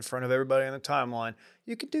thing of it in front of everybody on the timeline,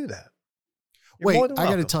 you could do that. Wait, I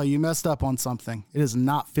got to tell you messed up on something. It is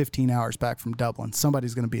not 15 hours back from Dublin.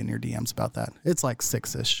 Somebody's going to be in your DMs about that. It's like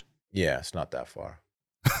 6-ish. Yeah, it's not that far.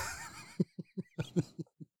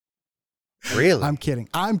 Really? I'm kidding,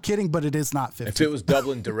 but it is not 15. If it was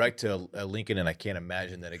Dublin direct to Lincoln, and I can't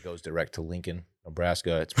imagine that it goes direct to Lincoln,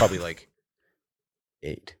 Nebraska, it's probably like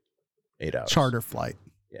 8 hours. Charter flight.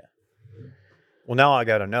 Yeah. Well, now I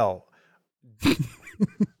got to know.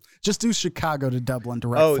 Just do Chicago to Dublin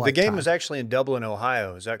direct. Oh, flight the game time. was actually in Dublin,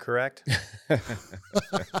 Ohio. Is that correct?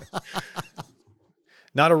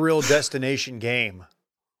 Not a real destination game.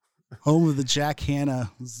 Home of the Jack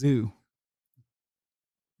Hanna Zoo.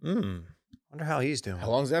 Wonder how he's doing.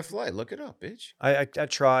 How long's that flight? Look it up, bitch. I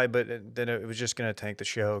tried, but then it was just going to tank the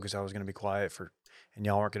show because I was going to be quiet and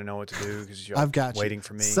y'all weren't going to know what to do because y'all I've got waiting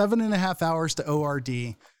for me. 7.5 hours to ORD,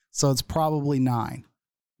 so it's probably 9.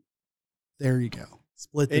 There you go.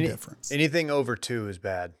 Split the difference. Anything over 2 is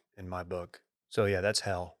bad in my book. So yeah, that's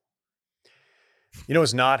hell. You know,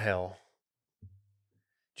 it's not hell.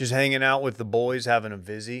 Just hanging out with the boys, having a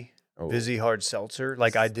Vizzy hard seltzer,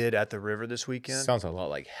 like I did at the river this weekend. Sounds a lot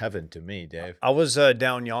like heaven to me, Dave. I was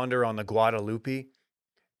down yonder on the Guadalupe.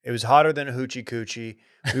 It was hotter than a hoochie coochie.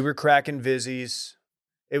 We were cracking Vizzies.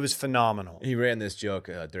 It was phenomenal. He ran this joke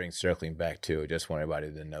during circling back too. Just want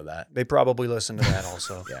everybody to know that. They probably listen to that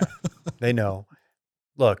also. Yeah. They know.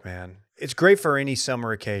 Look, man, it's great for any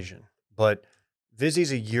summer occasion, but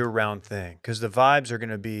Vizzy's a year-round thing because the vibes are going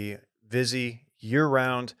to be Vizzy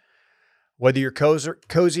year-round. Whether you're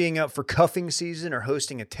cozying up for cuffing season or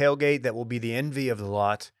hosting a tailgate that will be the envy of the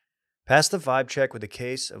lot, pass the vibe check with a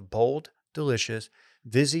case of bold, delicious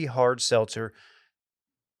Vizzy hard seltzer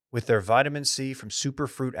with their vitamin C from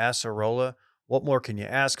Superfruit Acerola. What more can you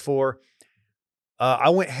ask for? I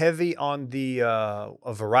went heavy on the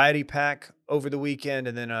a variety pack over the weekend,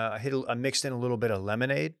 and then I mixed in a little bit of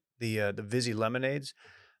lemonade, the Vizzy lemonades.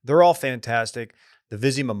 They're all fantastic. The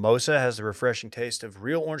Vizzy Mimosa has the refreshing taste of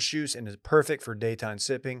real orange juice and is perfect for daytime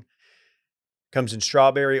sipping. Comes in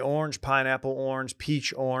strawberry orange, pineapple orange,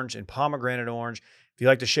 peach orange, and pomegranate orange. If you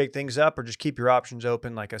like to shake things up or just keep your options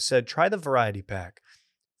open, like I said, try the variety pack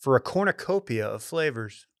for a cornucopia of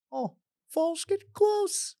flavors. Oh, fall's getting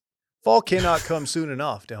close. Fall cannot come soon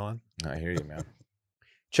enough, Dylan. I hear you, man.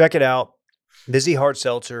 Check it out. Vizzy Hard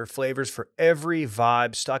Seltzer, flavors for every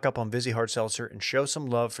vibe. Stock up on Vizzy Hard Seltzer and show some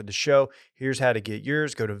love for the show. Here's how to get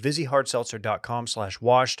yours. Go to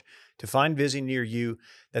VizzyHardSeltzer.com/washed to find Vizzy near you.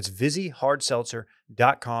 That's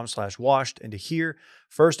VizzyHardSeltzer.com/washed. And to hear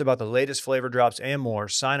first about the latest flavor drops and more,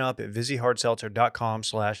 sign up at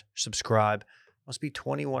VizzyHardSeltzer.com/subscribe. Must be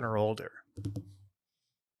 21 or older.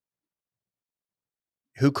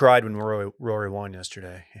 Who cried when Rory won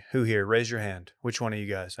yesterday? Who here? Raise your hand. Which one of you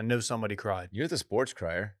guys? I know somebody cried. You're the sports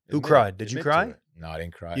crier. Who cried? Did you cry? No, I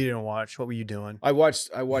didn't cry. You didn't watch. What were you doing? I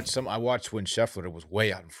watched when Scheffler was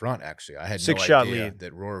way out in front, actually. I had no Six-shot idea lead.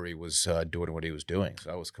 that Rory was doing what he was doing,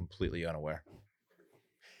 so I was completely unaware.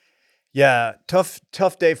 Yeah, tough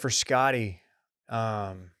day for Scotty.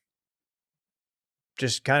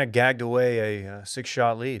 Just kind of gagged away a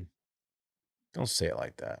 6-shot lead. Don't say it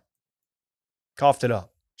like that. Coughed it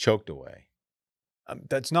up. Choked away.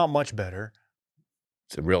 That's not much better.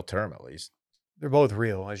 It's a real term, at least. They're both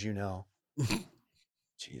real, as you know.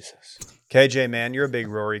 Jesus. KJ, man, you're a big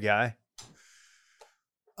Rory guy.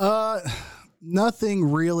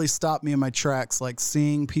 Nothing really stopped me in my tracks, like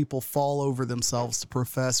seeing people fall over themselves to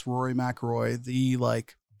profess Rory McIlroy, the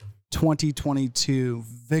 2022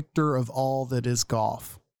 victor of all that is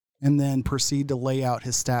golf, and then proceed to lay out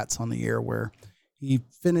his stats on the air, where he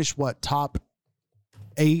finished top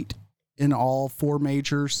 8 in all 4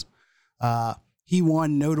 majors. He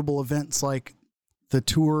won notable events like the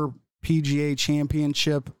Tour PGA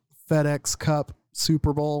Championship, FedEx Cup,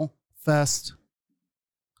 Super Bowl, Fest.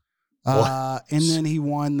 And then he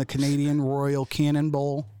won the Canadian Royal Cannon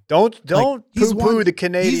Bowl. Don't poo-poo the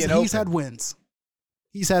Canadian Open. He's had wins.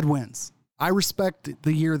 He's had wins. I respect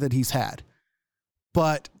the year that he's had.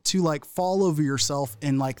 But to fall over yourself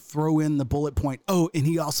and throw in the bullet point, oh, and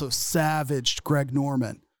he also savaged Greg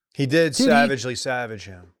Norman. He did savagely savage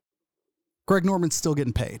him. Greg Norman's still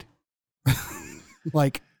getting paid.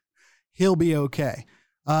 He'll be okay.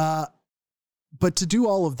 But to do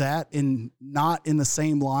all of that and not in the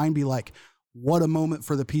same line be what a moment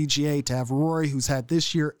for the PGA to have Rory, who's had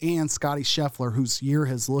this year, and Scotty Scheffler, whose year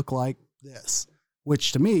has looked like this,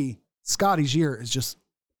 which to me, Scotty's year is just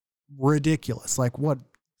ridiculous.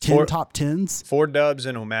 10 top 10s? 4 dubs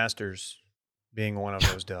and a Masters being one of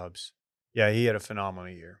those dubs. Yeah, he had a phenomenal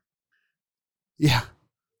year. Yeah,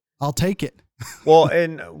 I'll take it. Well,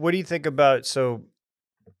 and what do you think about, so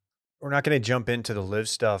we're not going to jump into the live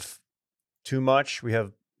stuff too much. We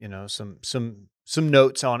have, some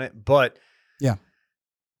notes on it, but yeah,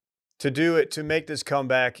 to make this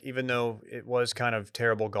comeback, even though it was kind of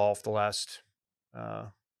terrible golf the last,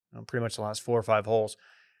 pretty much the last 4 or 5 holes,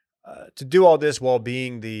 to do all this while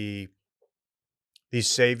being the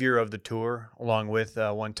savior of the tour, along with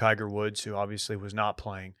one Tiger Woods, who obviously was not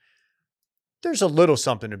playing. There's a little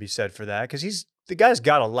something to be said for that, because the guy's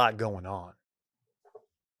got a lot going on.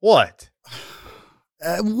 What?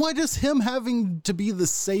 What does him having to be the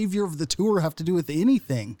savior of the tour have to do with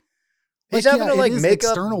anything? He's having to make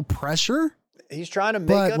external pressure. He's trying to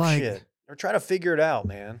make up shit or try to figure it out,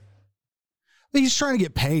 man. But he's trying to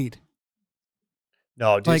get paid.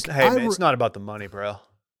 No, dude, man, it's not about the money, bro.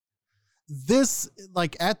 This,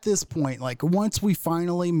 at this point, once we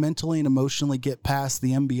finally mentally and emotionally get past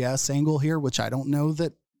the MBS angle here, which I don't know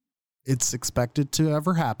that it's expected to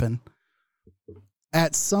ever happen,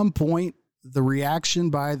 at some point, the reaction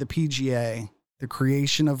by the PGA, the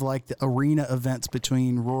creation of the arena events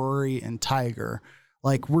between Rory and Tiger,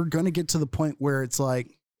 we're going to get to the point where it's the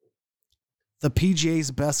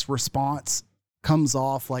PGA's best response comes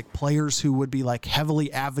off players who would be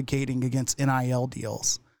heavily advocating against NIL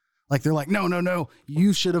deals. They're no,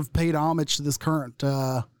 you should have paid homage to this current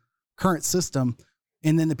system.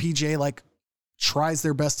 And then the PGA tries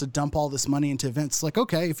their best to dump all this money into events.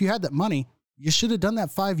 Okay, if you had that money, you should have done that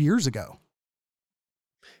 5 years ago.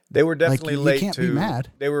 They were definitely late. You can't be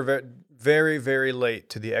mad. They were very, very, very late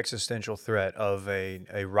to the existential threat of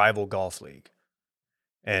a rival golf league.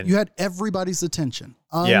 And you had everybody's attention,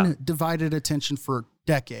 undivided attention for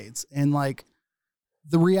decades. And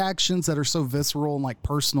the reactions that are so visceral and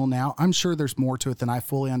personal now, I'm sure there's more to it than I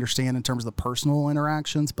fully understand in terms of the personal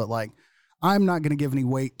interactions, but I'm not going to give any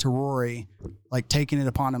weight to Rory, taking it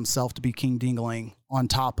upon himself to be King Dingling on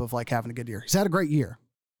top of having a good year. He's had a great year.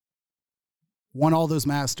 Won all those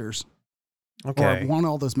Masters. Okay. Or won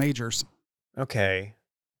all those majors. Okay.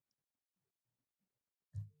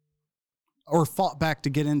 Or fought back to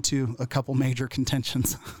get into a couple major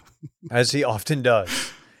contentions. As he often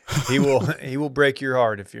does. He will break your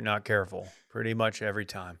heart if you're not careful. Pretty much every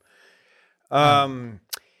time.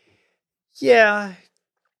 Yeah.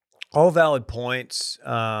 All valid points.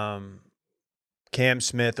 Cam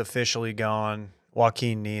Smith officially gone.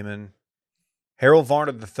 Joaquin Neiman. Harold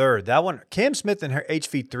Varner III. That one, Cam Smith and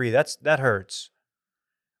HV3, that hurts.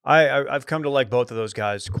 I've come to like both of those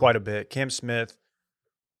guys quite a bit. Cam Smith,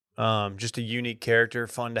 just a unique character,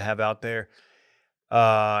 fun to have out there.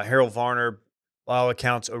 Harold Varner, by all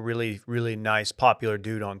accounts, a really, really nice, popular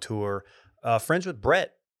dude on tour. Friends with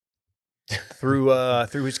Brett through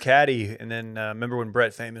his caddy. And then remember when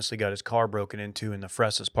Brett famously got his car broken into in the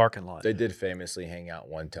Fresas parking lot? They did famously hang out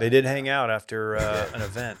one time. They did hang out after an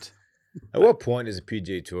event. At what point is a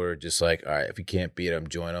PGA Tour just like, all right, if you can't beat them,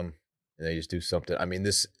 join them, and they just do something? I mean,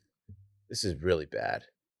 this is really bad.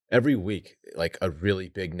 Every week, like a really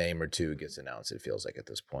big name or two gets announced, it feels like at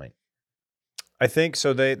this point. I think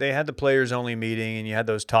so. They had the players only meeting, and you had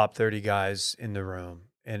those top 30 guys in the room.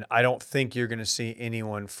 And I don't think you're going to see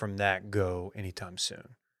anyone from that go anytime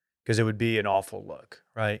soon, because it would be an awful look,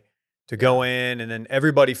 right? To go in, and then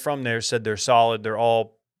everybody from there said they're solid. They're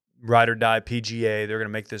all ride or die PGA. They're going to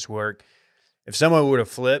make this work. If someone would have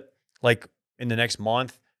flipped like in the next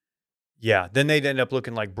month, yeah, then they'd end up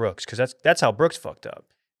looking like Brooks, because that's how Brooks fucked up.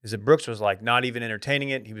 Is that Brooks was like not even entertaining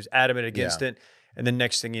it. He was adamant against it. And then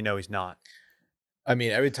next thing you know, he's not. I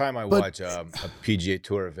mean, every time I watch a PGA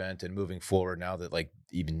Tour event and moving forward now that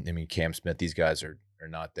Cam Smith, these guys are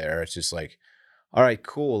not there. It's just like, all right,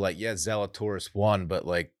 cool. Like, yeah, Zalatoris won, but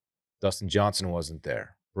like Dustin Johnson wasn't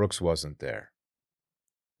there. Brooks wasn't there.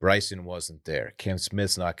 Bryson wasn't there. Cam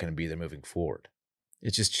Smith's not going to be there moving forward.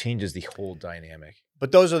 It just changes the whole dynamic.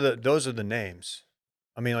 But those are the names.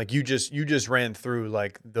 I mean, like you just ran through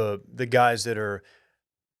like the guys that are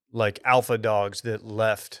like alpha dogs that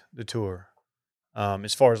left the tour.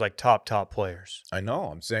 As far as like top players. I know.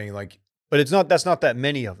 I'm saying like, but that's not that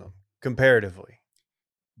many of them comparatively.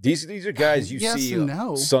 These are guys you yes see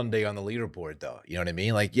no. Sunday on the leaderboard, though. You know what I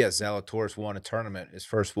mean? Like, yes, Zalatoris won a tournament, his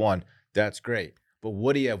first one. That's great. But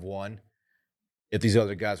would he have won if these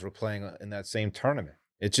other guys were playing in that same tournament?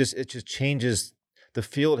 It just changes. The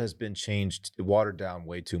field has been changed, watered down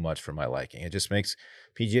way too much for my liking. It just makes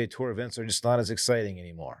PGA Tour events are just not as exciting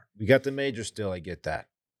anymore. We got the major still. I get that.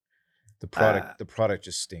 The product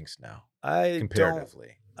just stinks now.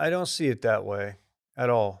 Comparatively, I don't see it that way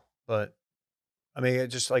at all. But I mean,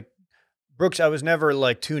 it's just like Brooks. I was never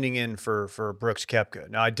like tuning in for Brooks Koepka.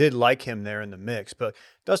 Now I did like him there in the mix, but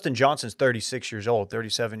Dustin Johnson's 36 years old,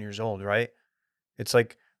 37 years old, right? It's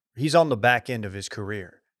like he's on the back end of his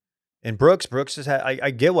career. And Brooks has had.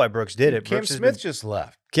 I get why Brooks did it. Cam Smith just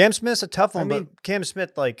left. Cam Smith's a tough one, but Cam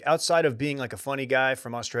Smith, like outside of being like a funny guy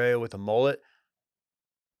from Australia with a mullet.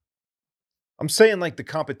 I'm saying like the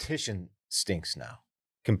competition stinks now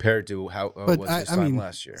compared to how it was this time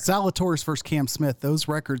last year. Zalatoris versus Cam Smith, those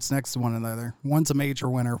records next to one another. One's a major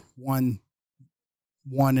winner, one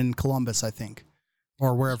in Columbus, I think,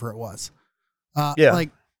 or wherever it was.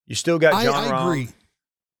 Like you still got John I agree.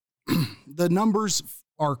 The numbers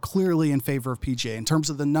are clearly in favor of PGA in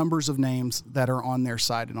terms of the numbers of names that are on their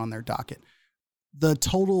side and on their docket. The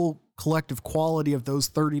total collective quality of those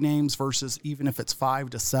 30 names versus even if it's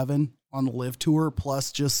 5 to 7 on the Live Tour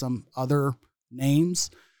plus just some other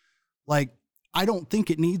names, like I don't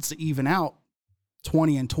think it needs to even out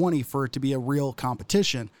 20 and 20 for it to be a real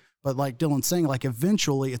competition. But like Dylan's saying, like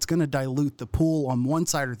eventually it's going to dilute the pool on one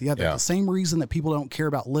side or the other. Yeah. The same reason that people don't care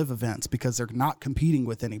about live events because they're not competing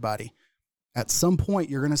with anybody. At some point,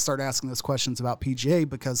 you're going to start asking those questions about PGA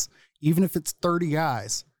because even if it's 30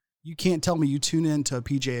 guys, you can't tell me you tune into a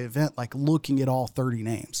PGA event like looking at all 30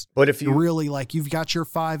 names. But if you're really like you've got your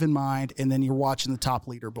 5 in mind and then you're watching the top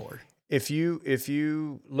leaderboard. If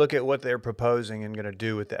you look at what they're proposing and going to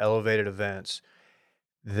do with the elevated events,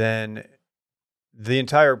 then the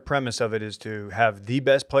entire premise of it is to have the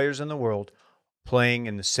best players in the world playing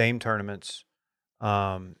in the same tournaments,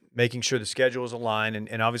 making sure the schedule is aligned.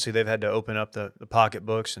 And obviously they've had to open up the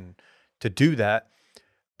pocketbooks and to do that.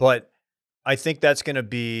 But I think that's going to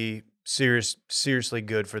be seriously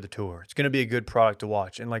good for the tour. It's going to be a good product to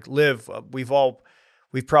watch. And like Live, we've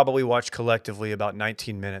probably watched collectively about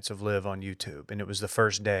 19 minutes of Live on YouTube. And it was the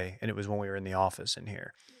first day. And it was when we were in the office in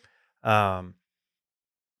here.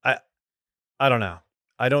 I don't know.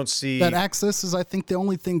 I don't see that access is, I think, the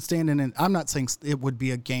only thing standing in. I'm not saying it would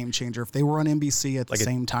be a game changer if they were on NBC at the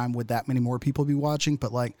same time. Would that many more people be watching?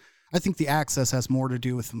 But like, I think the access has more to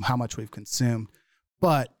do with how much we've consumed.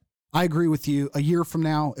 But I agree with you. A year from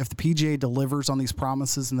now, if the PGA delivers on these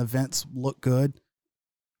promises and the events look good,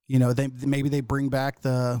 you know, maybe they bring back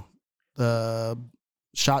the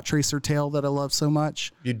shot tracer tail that I love so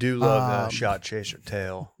much. You do love the shot chaser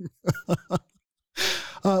tail.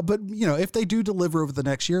 But you know, if they do deliver over the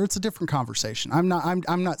next year, it's a different conversation.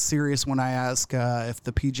 I'm not serious when I ask if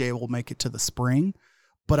the PGA will make it to the spring,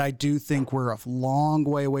 but I do think we're a long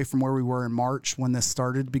way away from where we were in March when this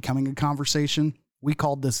started becoming a conversation. We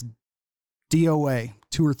called this DOA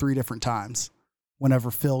 2 or 3 different times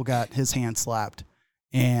whenever Phil got his hand slapped,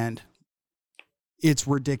 and it's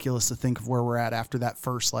ridiculous to think of where we're at after that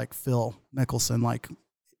first like Phil Mickelson like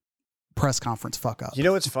press conference fuck up. You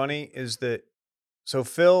know what's funny is that. So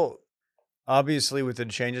Phil, obviously with the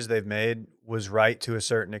changes they've made, was right to a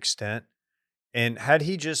certain extent. And had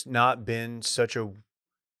he just not been so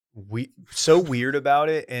weird about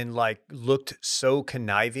it and like looked so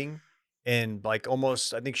conniving and like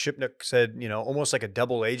almost, I think Shipnuck said, you know, almost like a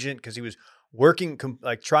double agent because he was working,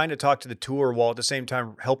 like trying to talk to the tour while at the same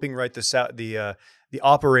time helping write the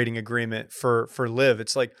operating agreement for Live.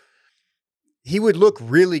 It's like he would look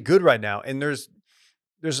really good right now. And there's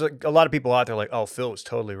like a lot of people out there like, oh, Phil was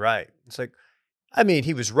totally right. It's like, I mean,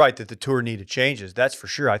 he was right that the tour needed changes. That's for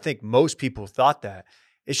sure. I think most people thought that.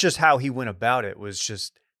 It's just how he went about it was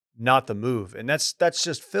just not the move. And that's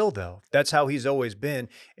just Phil, though. That's how he's always been.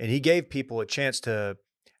 And he gave people a chance to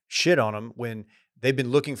shit on him when they've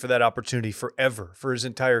been looking for that opportunity forever, for his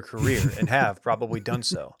entire career, and have probably done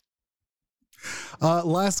so.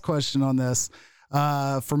 Last question on this.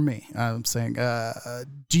 For me, I'm saying,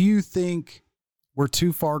 do you think we're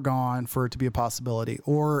too far gone for it to be a possibility,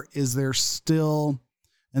 or is there still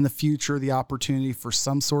in the future the opportunity for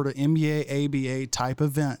some sort of NBA, ABA type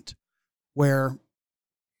event where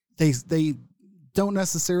they don't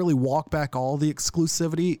necessarily walk back all the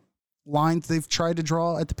exclusivity lines they've tried to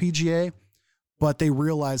draw at the PGA, but they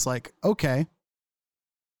realize, like, okay,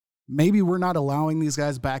 maybe we're not allowing these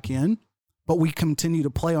guys back in, but we continue to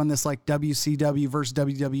play on this like WCW versus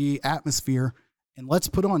WWE atmosphere, and let's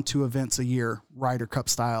put on 2 events a year, Ryder Cup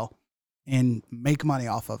style, and make money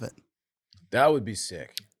off of it. That would be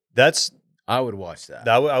sick. I would watch that.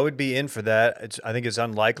 I would be in for that. I think it's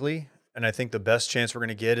unlikely, and I think the best chance we're going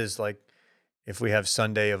to get is like if we have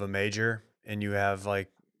Sunday of a major and you have like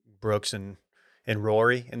Brooks and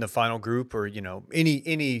Rory in the final group, or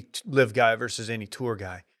any live guy versus any tour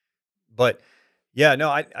guy. But yeah, no,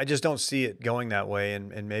 I just don't see it going that way,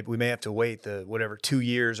 and maybe we may have to wait 2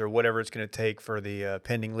 years or whatever it's going to take for the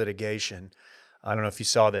pending litigation. I don't know if you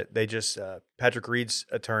saw that they just Patrick Reed's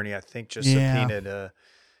attorney, I think, just subpoenaed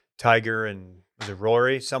Tiger and was it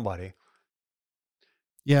Rory? Somebody.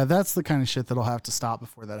 Yeah, that's the kind of shit that'll have to stop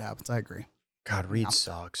before that happens. I agree. God, Reed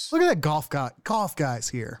sucks. Look at that golf guys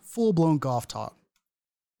here, full blown golf talk.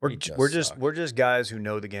 We're just guys who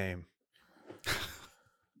know the game.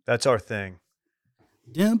 That's our thing.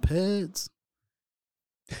 Dimp heads.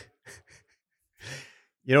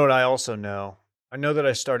 You know what I also know? I know that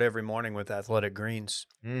I start every morning with Athletic Greens.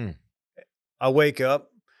 I wake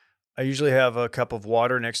up. I usually have a cup of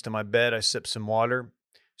water next to my bed. I sip some water,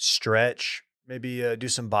 stretch, maybe do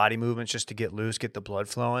some body movements just to get loose, get the blood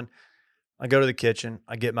flowing. I go to the kitchen.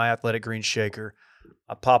 I get my Athletic Greens shaker.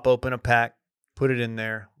 I pop open a pack, put it in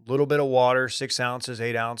there, a little bit of water, 6 ounces,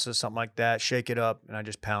 8 ounces, something like that. Shake it up, and I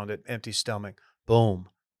just pound it, empty stomach. Boom.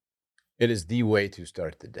 It is the way to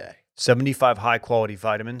start the day. 75 high-quality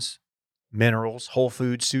vitamins, minerals, whole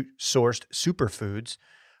food sourced superfoods,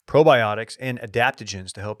 probiotics, and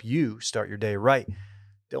adaptogens to help you start your day right.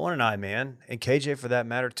 Dylan and I, man, and KJ for that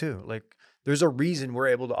matter too. Like, there's a reason we're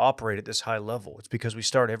able to operate at this high level. It's because we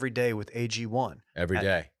start every day with AG1. Every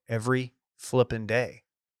day. Every flipping day.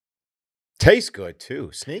 Tastes good too.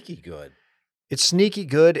 Sneaky good. It's sneaky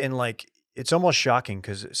good, and like it's almost shocking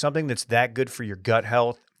because something that's that good for your gut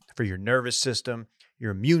health, for your nervous system, your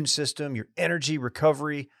immune system, your energy,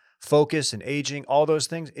 recovery, focus, and aging, all those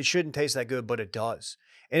things, it shouldn't taste that good, but it does.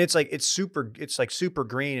 And it's like super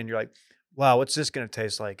green, and you're like, wow, what's this going to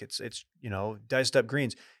taste like? It's diced up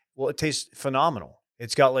greens. Well, it tastes phenomenal.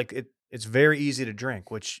 It's got it's very easy to drink,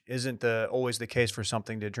 which isn't always the case for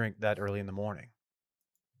something to drink that early in the morning.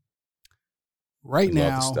 Right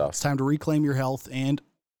now, it's time to reclaim your health and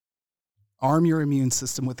arm your immune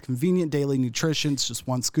system with convenient daily nutrition. It's just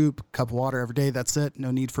 1 scoop, cup of water every day. That's it. No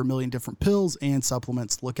need for a million different pills and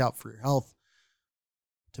supplements. Look out for your health.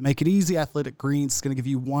 To make it easy, Athletic Greens is going to give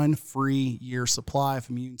you 1 free year supply of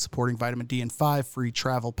immune-supporting vitamin D and 5 free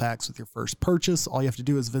travel packs with your first purchase. All you have to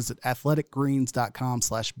do is visit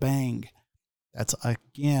athleticgreens.com/bang. That's,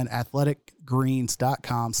 again,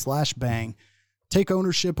 athleticgreens.com/bang. Take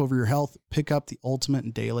ownership over your health. Pick up the ultimate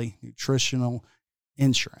and daily nutritional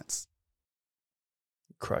insurance.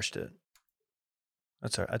 Crushed it.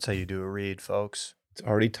 That's how you do a read, folks. It's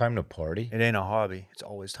already time to party. It ain't a hobby. It's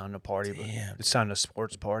always time to party. Damn, it's time to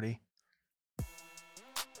sports party.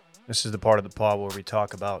 This is the part of the pod where we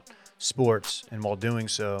talk about sports, and while doing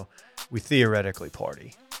so, we theoretically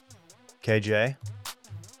party. KJ?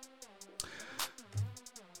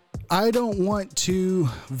 I don't want to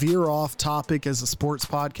veer off topic as a sports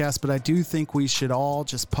podcast, but I do think we should all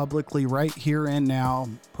just publicly right here and now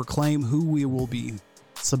proclaim who we will be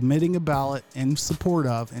submitting a ballot in support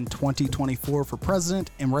of in 2024 for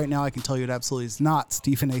president. And right now I can tell you it absolutely is not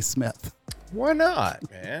Stephen A. Smith. Why not,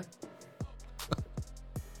 man?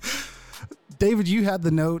 David, you had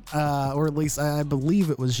the note, or at least I believe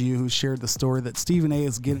it was you who shared the story that Stephen A.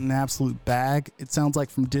 is getting an absolute bag. It sounds like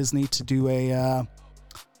from Disney to do a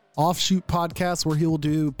offshoot podcast where he will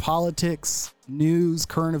do politics, news,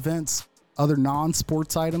 current events, other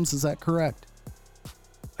non-sports items. Is that correct?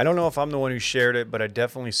 I don't know if I'm the one who shared it, but I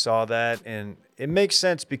definitely saw that, and it makes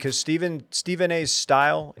sense because Stephen A's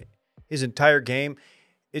style, his entire game,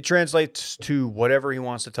 it translates to whatever he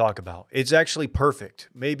wants to talk about. It's actually perfect,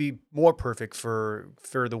 maybe more perfect for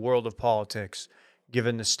the world of politics,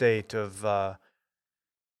 given the state of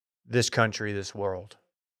this country, this world.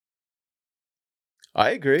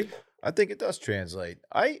 I agree. I think it does translate.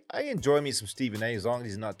 I enjoy me some Stephen A. as long as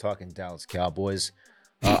he's not talking Dallas Cowboys.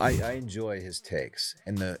 I enjoy his takes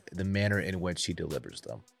and the manner in which he delivers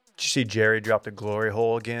them. Did you see Jerry drop the glory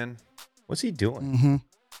hole again? What's he doing? Mm-hmm.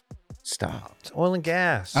 Stop. It's oil and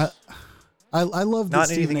gas. I love that Not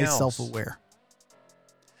Stephen anything A. else. self-aware.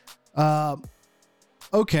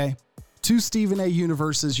 Okay. 2 Stephen A.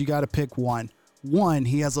 universes, you got to pick one. One,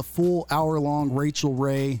 he has a full hour-long Rachel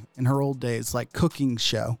Ray in her old days, like cooking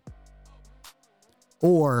show.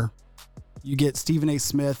 Or you get Stephen A.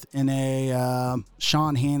 Smith in a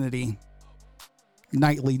Sean Hannity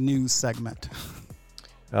nightly news segment.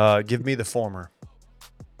 Give me the former.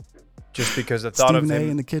 Just because the thought Stephen of A. him,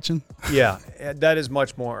 in the kitchen. yeah, that is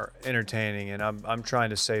much more entertaining. And I'm trying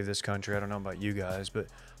to save this country. I don't know about you guys, but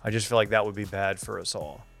I just feel like that would be bad for us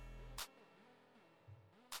all.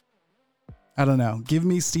 I don't know. Give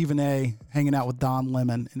me Stephen A. hanging out with Don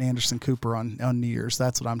Lemon and Anderson Cooper on New Year's.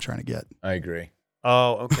 That's what I'm trying to get. I agree.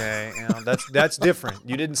 Oh, okay. That's different.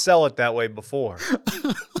 You didn't sell it that way before.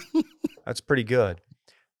 That's pretty good.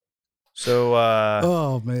 So,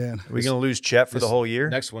 Oh, man. are we going to lose Chet for the whole year?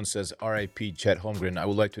 Next one says R.I.P. Chet Holmgren. I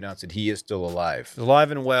would like to announce that he is still alive.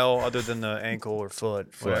 Alive and well, other than the ankle or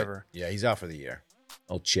foot, whatever. Yeah, he's out for the year.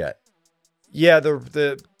 Oh, Chet. Yeah,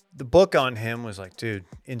 the book on him was like, dude,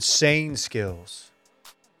 insane skills,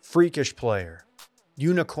 freakish player,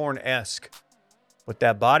 unicorn-esque with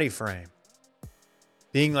that body frame,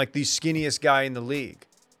 being like the skinniest guy in the league,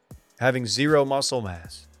 having zero muscle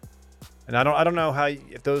mass. And I don't know how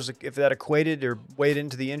if that equated or weighed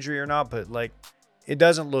into the injury or not, but like it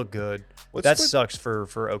doesn't look good. Sucks for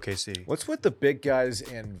OKC. What's with the big guys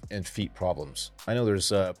and feet problems? I know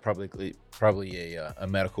there's probably a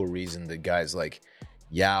medical reason that guys like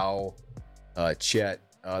Yao, Chet,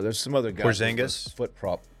 there's some other guys. Porzingis?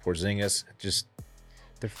 Porzingis, just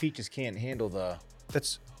their feet just can't handle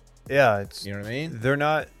It's you know what I mean? they're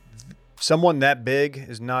not. Someone that big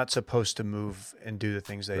is not supposed to move and do the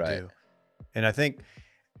things they Right. do. And I think,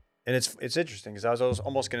 and it's interesting because I was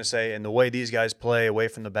almost going to say, and the way these guys play away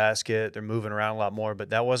from the basket, they're moving around a lot more. But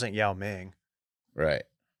that wasn't Yao Ming. Right.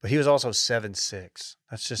 But he was also 7'6".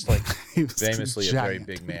 That's just like He was Famously a very giant.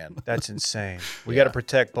 big man. that's insane. We Yeah. got to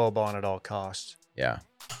protect Boban at all costs. Yeah.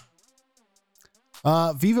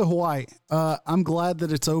 Viva Hawaii. I'm glad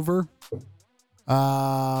that it's over.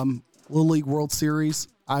 Little League World Series.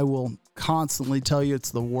 I will constantly tell you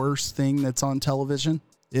it's the worst thing that's on television.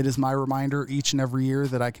 It is my reminder each and every year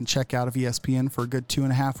that I can check out of ESPN for a good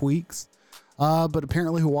 2.5 weeks. But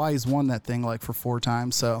apparently Hawaii's won that thing like for 4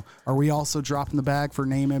 times. So are we also dropping the bag for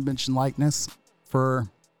name, image, and likeness for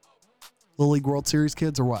Little League World Series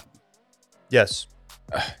kids or what? Yes,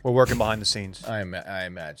 we're working behind the scenes. I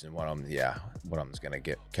imagine one of them's gonna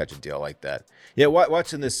catch a deal like that. Yeah,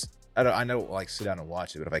 watching this, I know like sit down and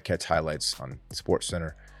watch it, but if I catch highlights on Sports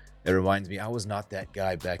Center, it reminds me I was not that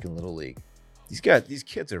guy back in Little League. These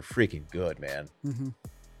kids are freaking good, man. Mm-hmm.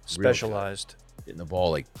 Specialized. Hitting the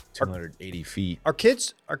ball like 280 feet. Our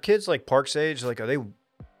kids like Park's age, like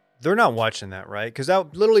they're not watching that, right? Because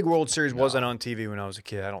that Little League World Series wasn't on TV when I was a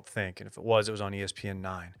kid, I don't think. And if it was on ESPN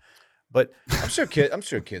 9. But I'm sure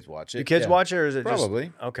kids watch it. do kids watch it, or is it Probably.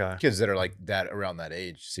 just okay? Kids that are like that around that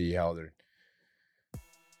age see how they're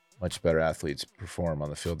much better athletes perform on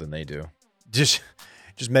the field than they do. Just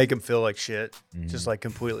make them feel like shit. Mhm. Just like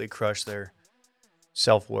completely crush their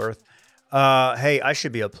self-worth. Hey, I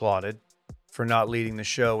should be applauded for not leading the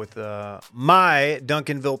show with my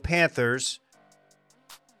Duncanville Panthers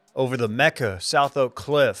over the Mecca, South Oak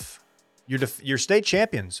Cliff. Your state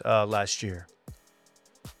champions last year.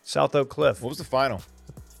 South Oak Cliff. What was the final?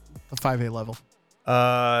 The 5A level.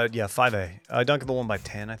 Yeah, 5A. Duncanville won by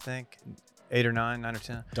 10, I think. 8 or 9 or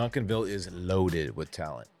 10. Duncanville is loaded with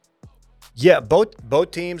talent. Yeah,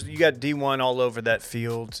 both teams. You got D1 all over that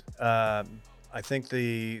field. I think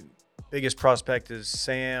the biggest prospect is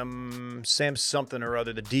Sam something or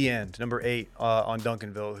other, the D end, number 8 on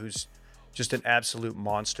Duncanville, who's just an absolute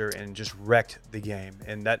monster and just wrecked the game.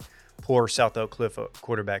 And that poor South Oak Cliff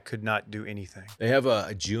quarterback could not do anything. They have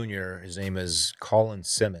a junior. His name is Colin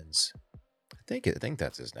Simmons. I think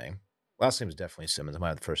that's his name. Last name is definitely Simmons. I might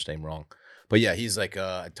have the first name wrong. But yeah, he's like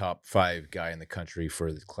a top 5 guy in the country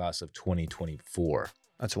for the class of 2024.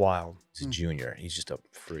 That's wild. He's a junior. He's just a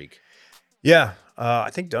freak. Yeah, I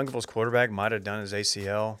think Duncanville's quarterback might have done his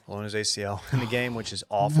ACL, blown his ACL in the game, which is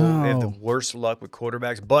awful. They have the No. worst luck with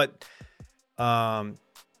quarterbacks, but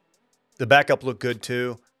the backup looked good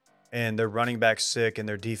too, and their running back's sick, and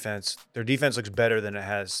their defense looks better than it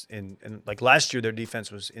has in like last year. Their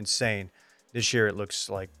defense was insane. This year it looks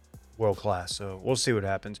like world class. So we'll see what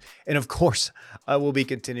happens. And of course, I will be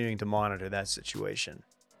continuing to monitor that situation.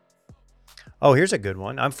 Oh, here's a good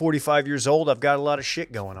one. I'm 45 years old. I've got a lot of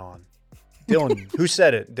shit going on. Dylan, who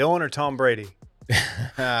said it? Dylan or Tom Brady?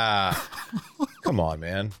 Come on,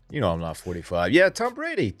 man. You know I'm not 45. Yeah, Tom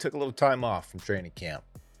Brady took a little time off from training camp.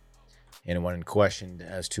 And when questioned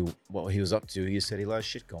as to what he was up to, he said he had a lot of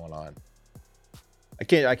shit going on. I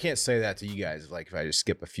can't say that to you guys. Like if I just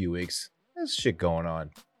skip a few weeks, there's shit going on.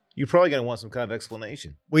 You're probably gonna want some kind of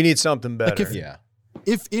explanation. We need something better. Yeah.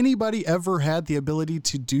 If anybody ever had the ability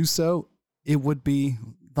to do so, it would be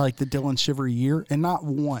like the Dylan Shiver year, and not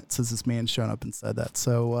once has this man shown up and said that.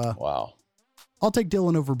 So, Wow. I'll take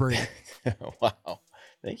Dylan over Brady. Wow.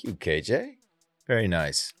 Thank you, KJ. Very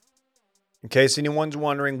nice. In case anyone's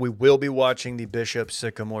wondering, we will be watching the Bishop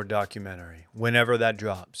Sycamore documentary whenever that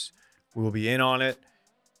drops. We will be in on it,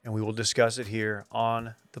 and we will discuss it here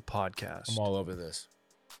on the podcast. I'm all over this.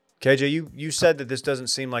 KJ, you said that this doesn't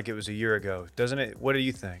seem like it was a year ago, doesn't it? What do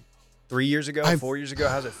you think? 3 years ago? 4 years ago?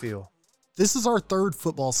 How's it feel? This is our third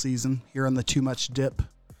football season here on the Too Much Dip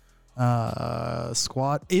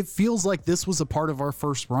squad. It feels like this was a part of our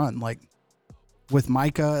first run. Like with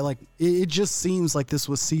Micah, like it just seems like this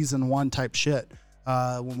was season one type shit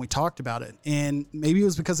when we talked about it. And maybe it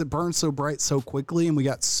was because it burned so bright so quickly and we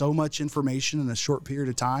got so much information in a short period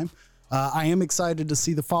of time. I am excited to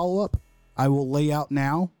see the follow-up. I will lay out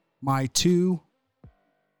now my two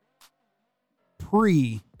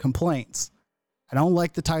pre-complaints. I don't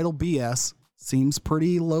like the title BS. Seems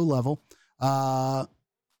pretty low level.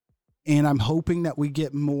 And I'm hoping that we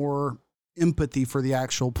get more empathy for the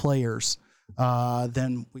actual players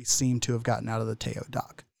than we seem to have gotten out of the Teo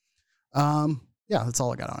doc. Yeah, that's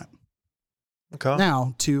all I got on it. Okay.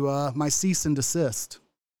 Now to my cease and desist.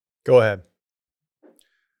 Go ahead.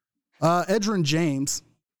 Edgerrin James,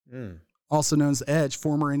 also known as Edge,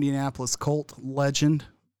 former Indianapolis Colt legend,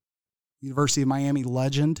 University of Miami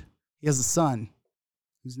legend. He has a son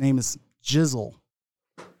whose name is Jizzle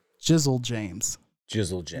James.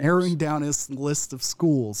 Jizzle James. Narrowing down his list of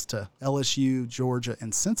schools to LSU, Georgia,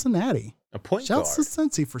 and Cincinnati. A point guard. Shouts to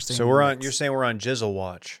Cincy for saying. So you're saying we're on Jizzle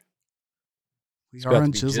watch. We It's are about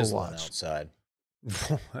on to be Jizzle jizzling watch. outside.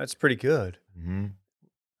 That's pretty good. Mm-hmm.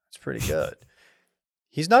 That's pretty good.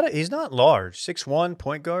 He's not large. 6'1",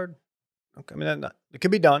 point guard. Okay, I mean, it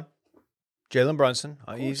could be done. Jalen Brunson.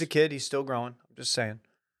 He's a kid. He's still growing. I'm just saying.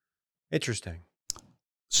 Interesting.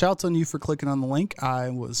 Shouts on you for clicking on the link. I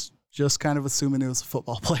was just kind of assuming it was a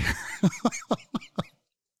football player.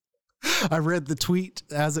 I read the tweet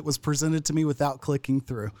as it was presented to me without clicking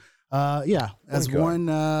through. As one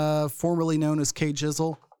formerly known as K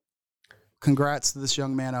Jizzle, congrats to this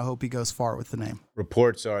young man. I hope he goes far with the name.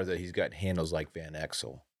 Reports are that he's got handles like Van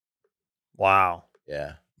Exel. Wow.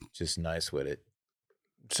 Yeah, just nice with it.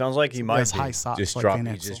 Sounds like he might Has be. high socks Just like Van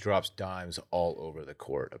he Exel. just drops dimes all over the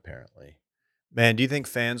court, apparently. Man, do you think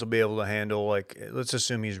fans will be able to handle, like, let's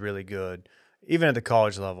assume he's really good, even at the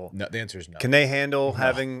college level? No, the answer is no. Can they handle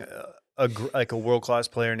having a world-class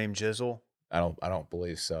player named Jizzle? I don't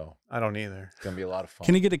believe so. I don't either. It's gonna be a lot of fun.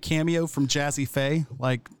 Can he get a cameo from Jazzy Faye,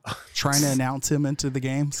 like trying to announce him into the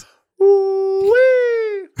games?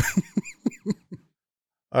 Ooh-wee.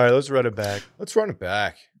 All right, let's run it back. Let's run it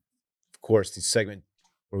back. Of course, the segment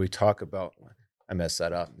where we talk about, I messed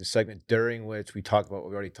that up. The segment during which we talk about what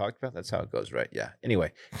we already talked about. That's how it goes, right? Yeah.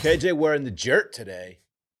 Anyway, KJ wearing the Jert today.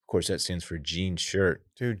 Of course, that stands for jean shirt.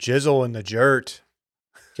 Dude, Jizzle in the Jert.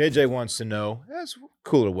 KJ wants to know, as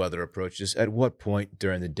cooler weather approaches, at what point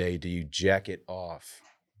during the day do you jack it off?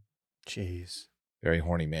 Jeez. Very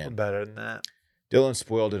horny We're man. better than that. Dylan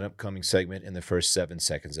spoiled an upcoming segment in the first 7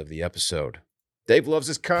 seconds of the episode. Dave loves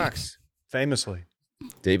his cocks. Famously.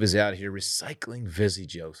 Dave is out here recycling Vizzy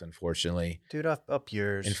jokes, unfortunately. Dude, up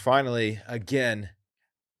yours. And finally, again,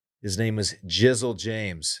 his name is Jizzle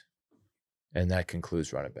James. And that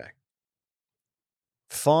concludes Run It Back.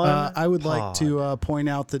 Fun. I would like pod. to point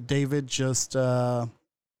out that David just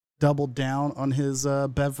doubled down on his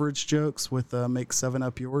beverage jokes with make 7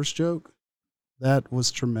 Up yours joke. That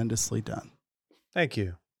was tremendously done. Thank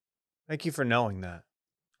you. Thank you for knowing that.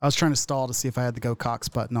 I was trying to stall to see if I had the Go Cox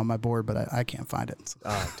button on my board, but I can't find it. So.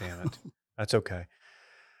 Oh, damn it. That's okay.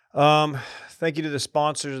 Thank you to the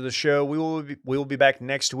sponsors of the show. We will be back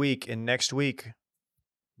next week. And next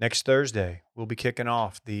Thursday, we'll be kicking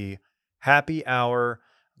off the Happy Hour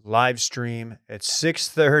live stream at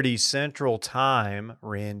 6:30 Central Time,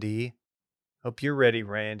 Randy. Hope you're ready,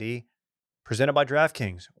 Randy. Presented by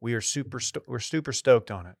DraftKings. We're super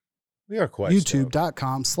stoked on it. We are quite stoked.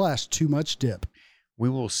 YouTube.com/too much dip. We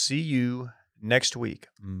will see you next week.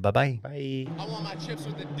 Bye-bye. Bye. I want my chips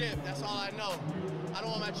with the dip. That's all I know. I don't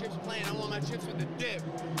want my chips plain. I want my chips with the dip.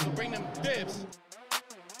 So bring them dips.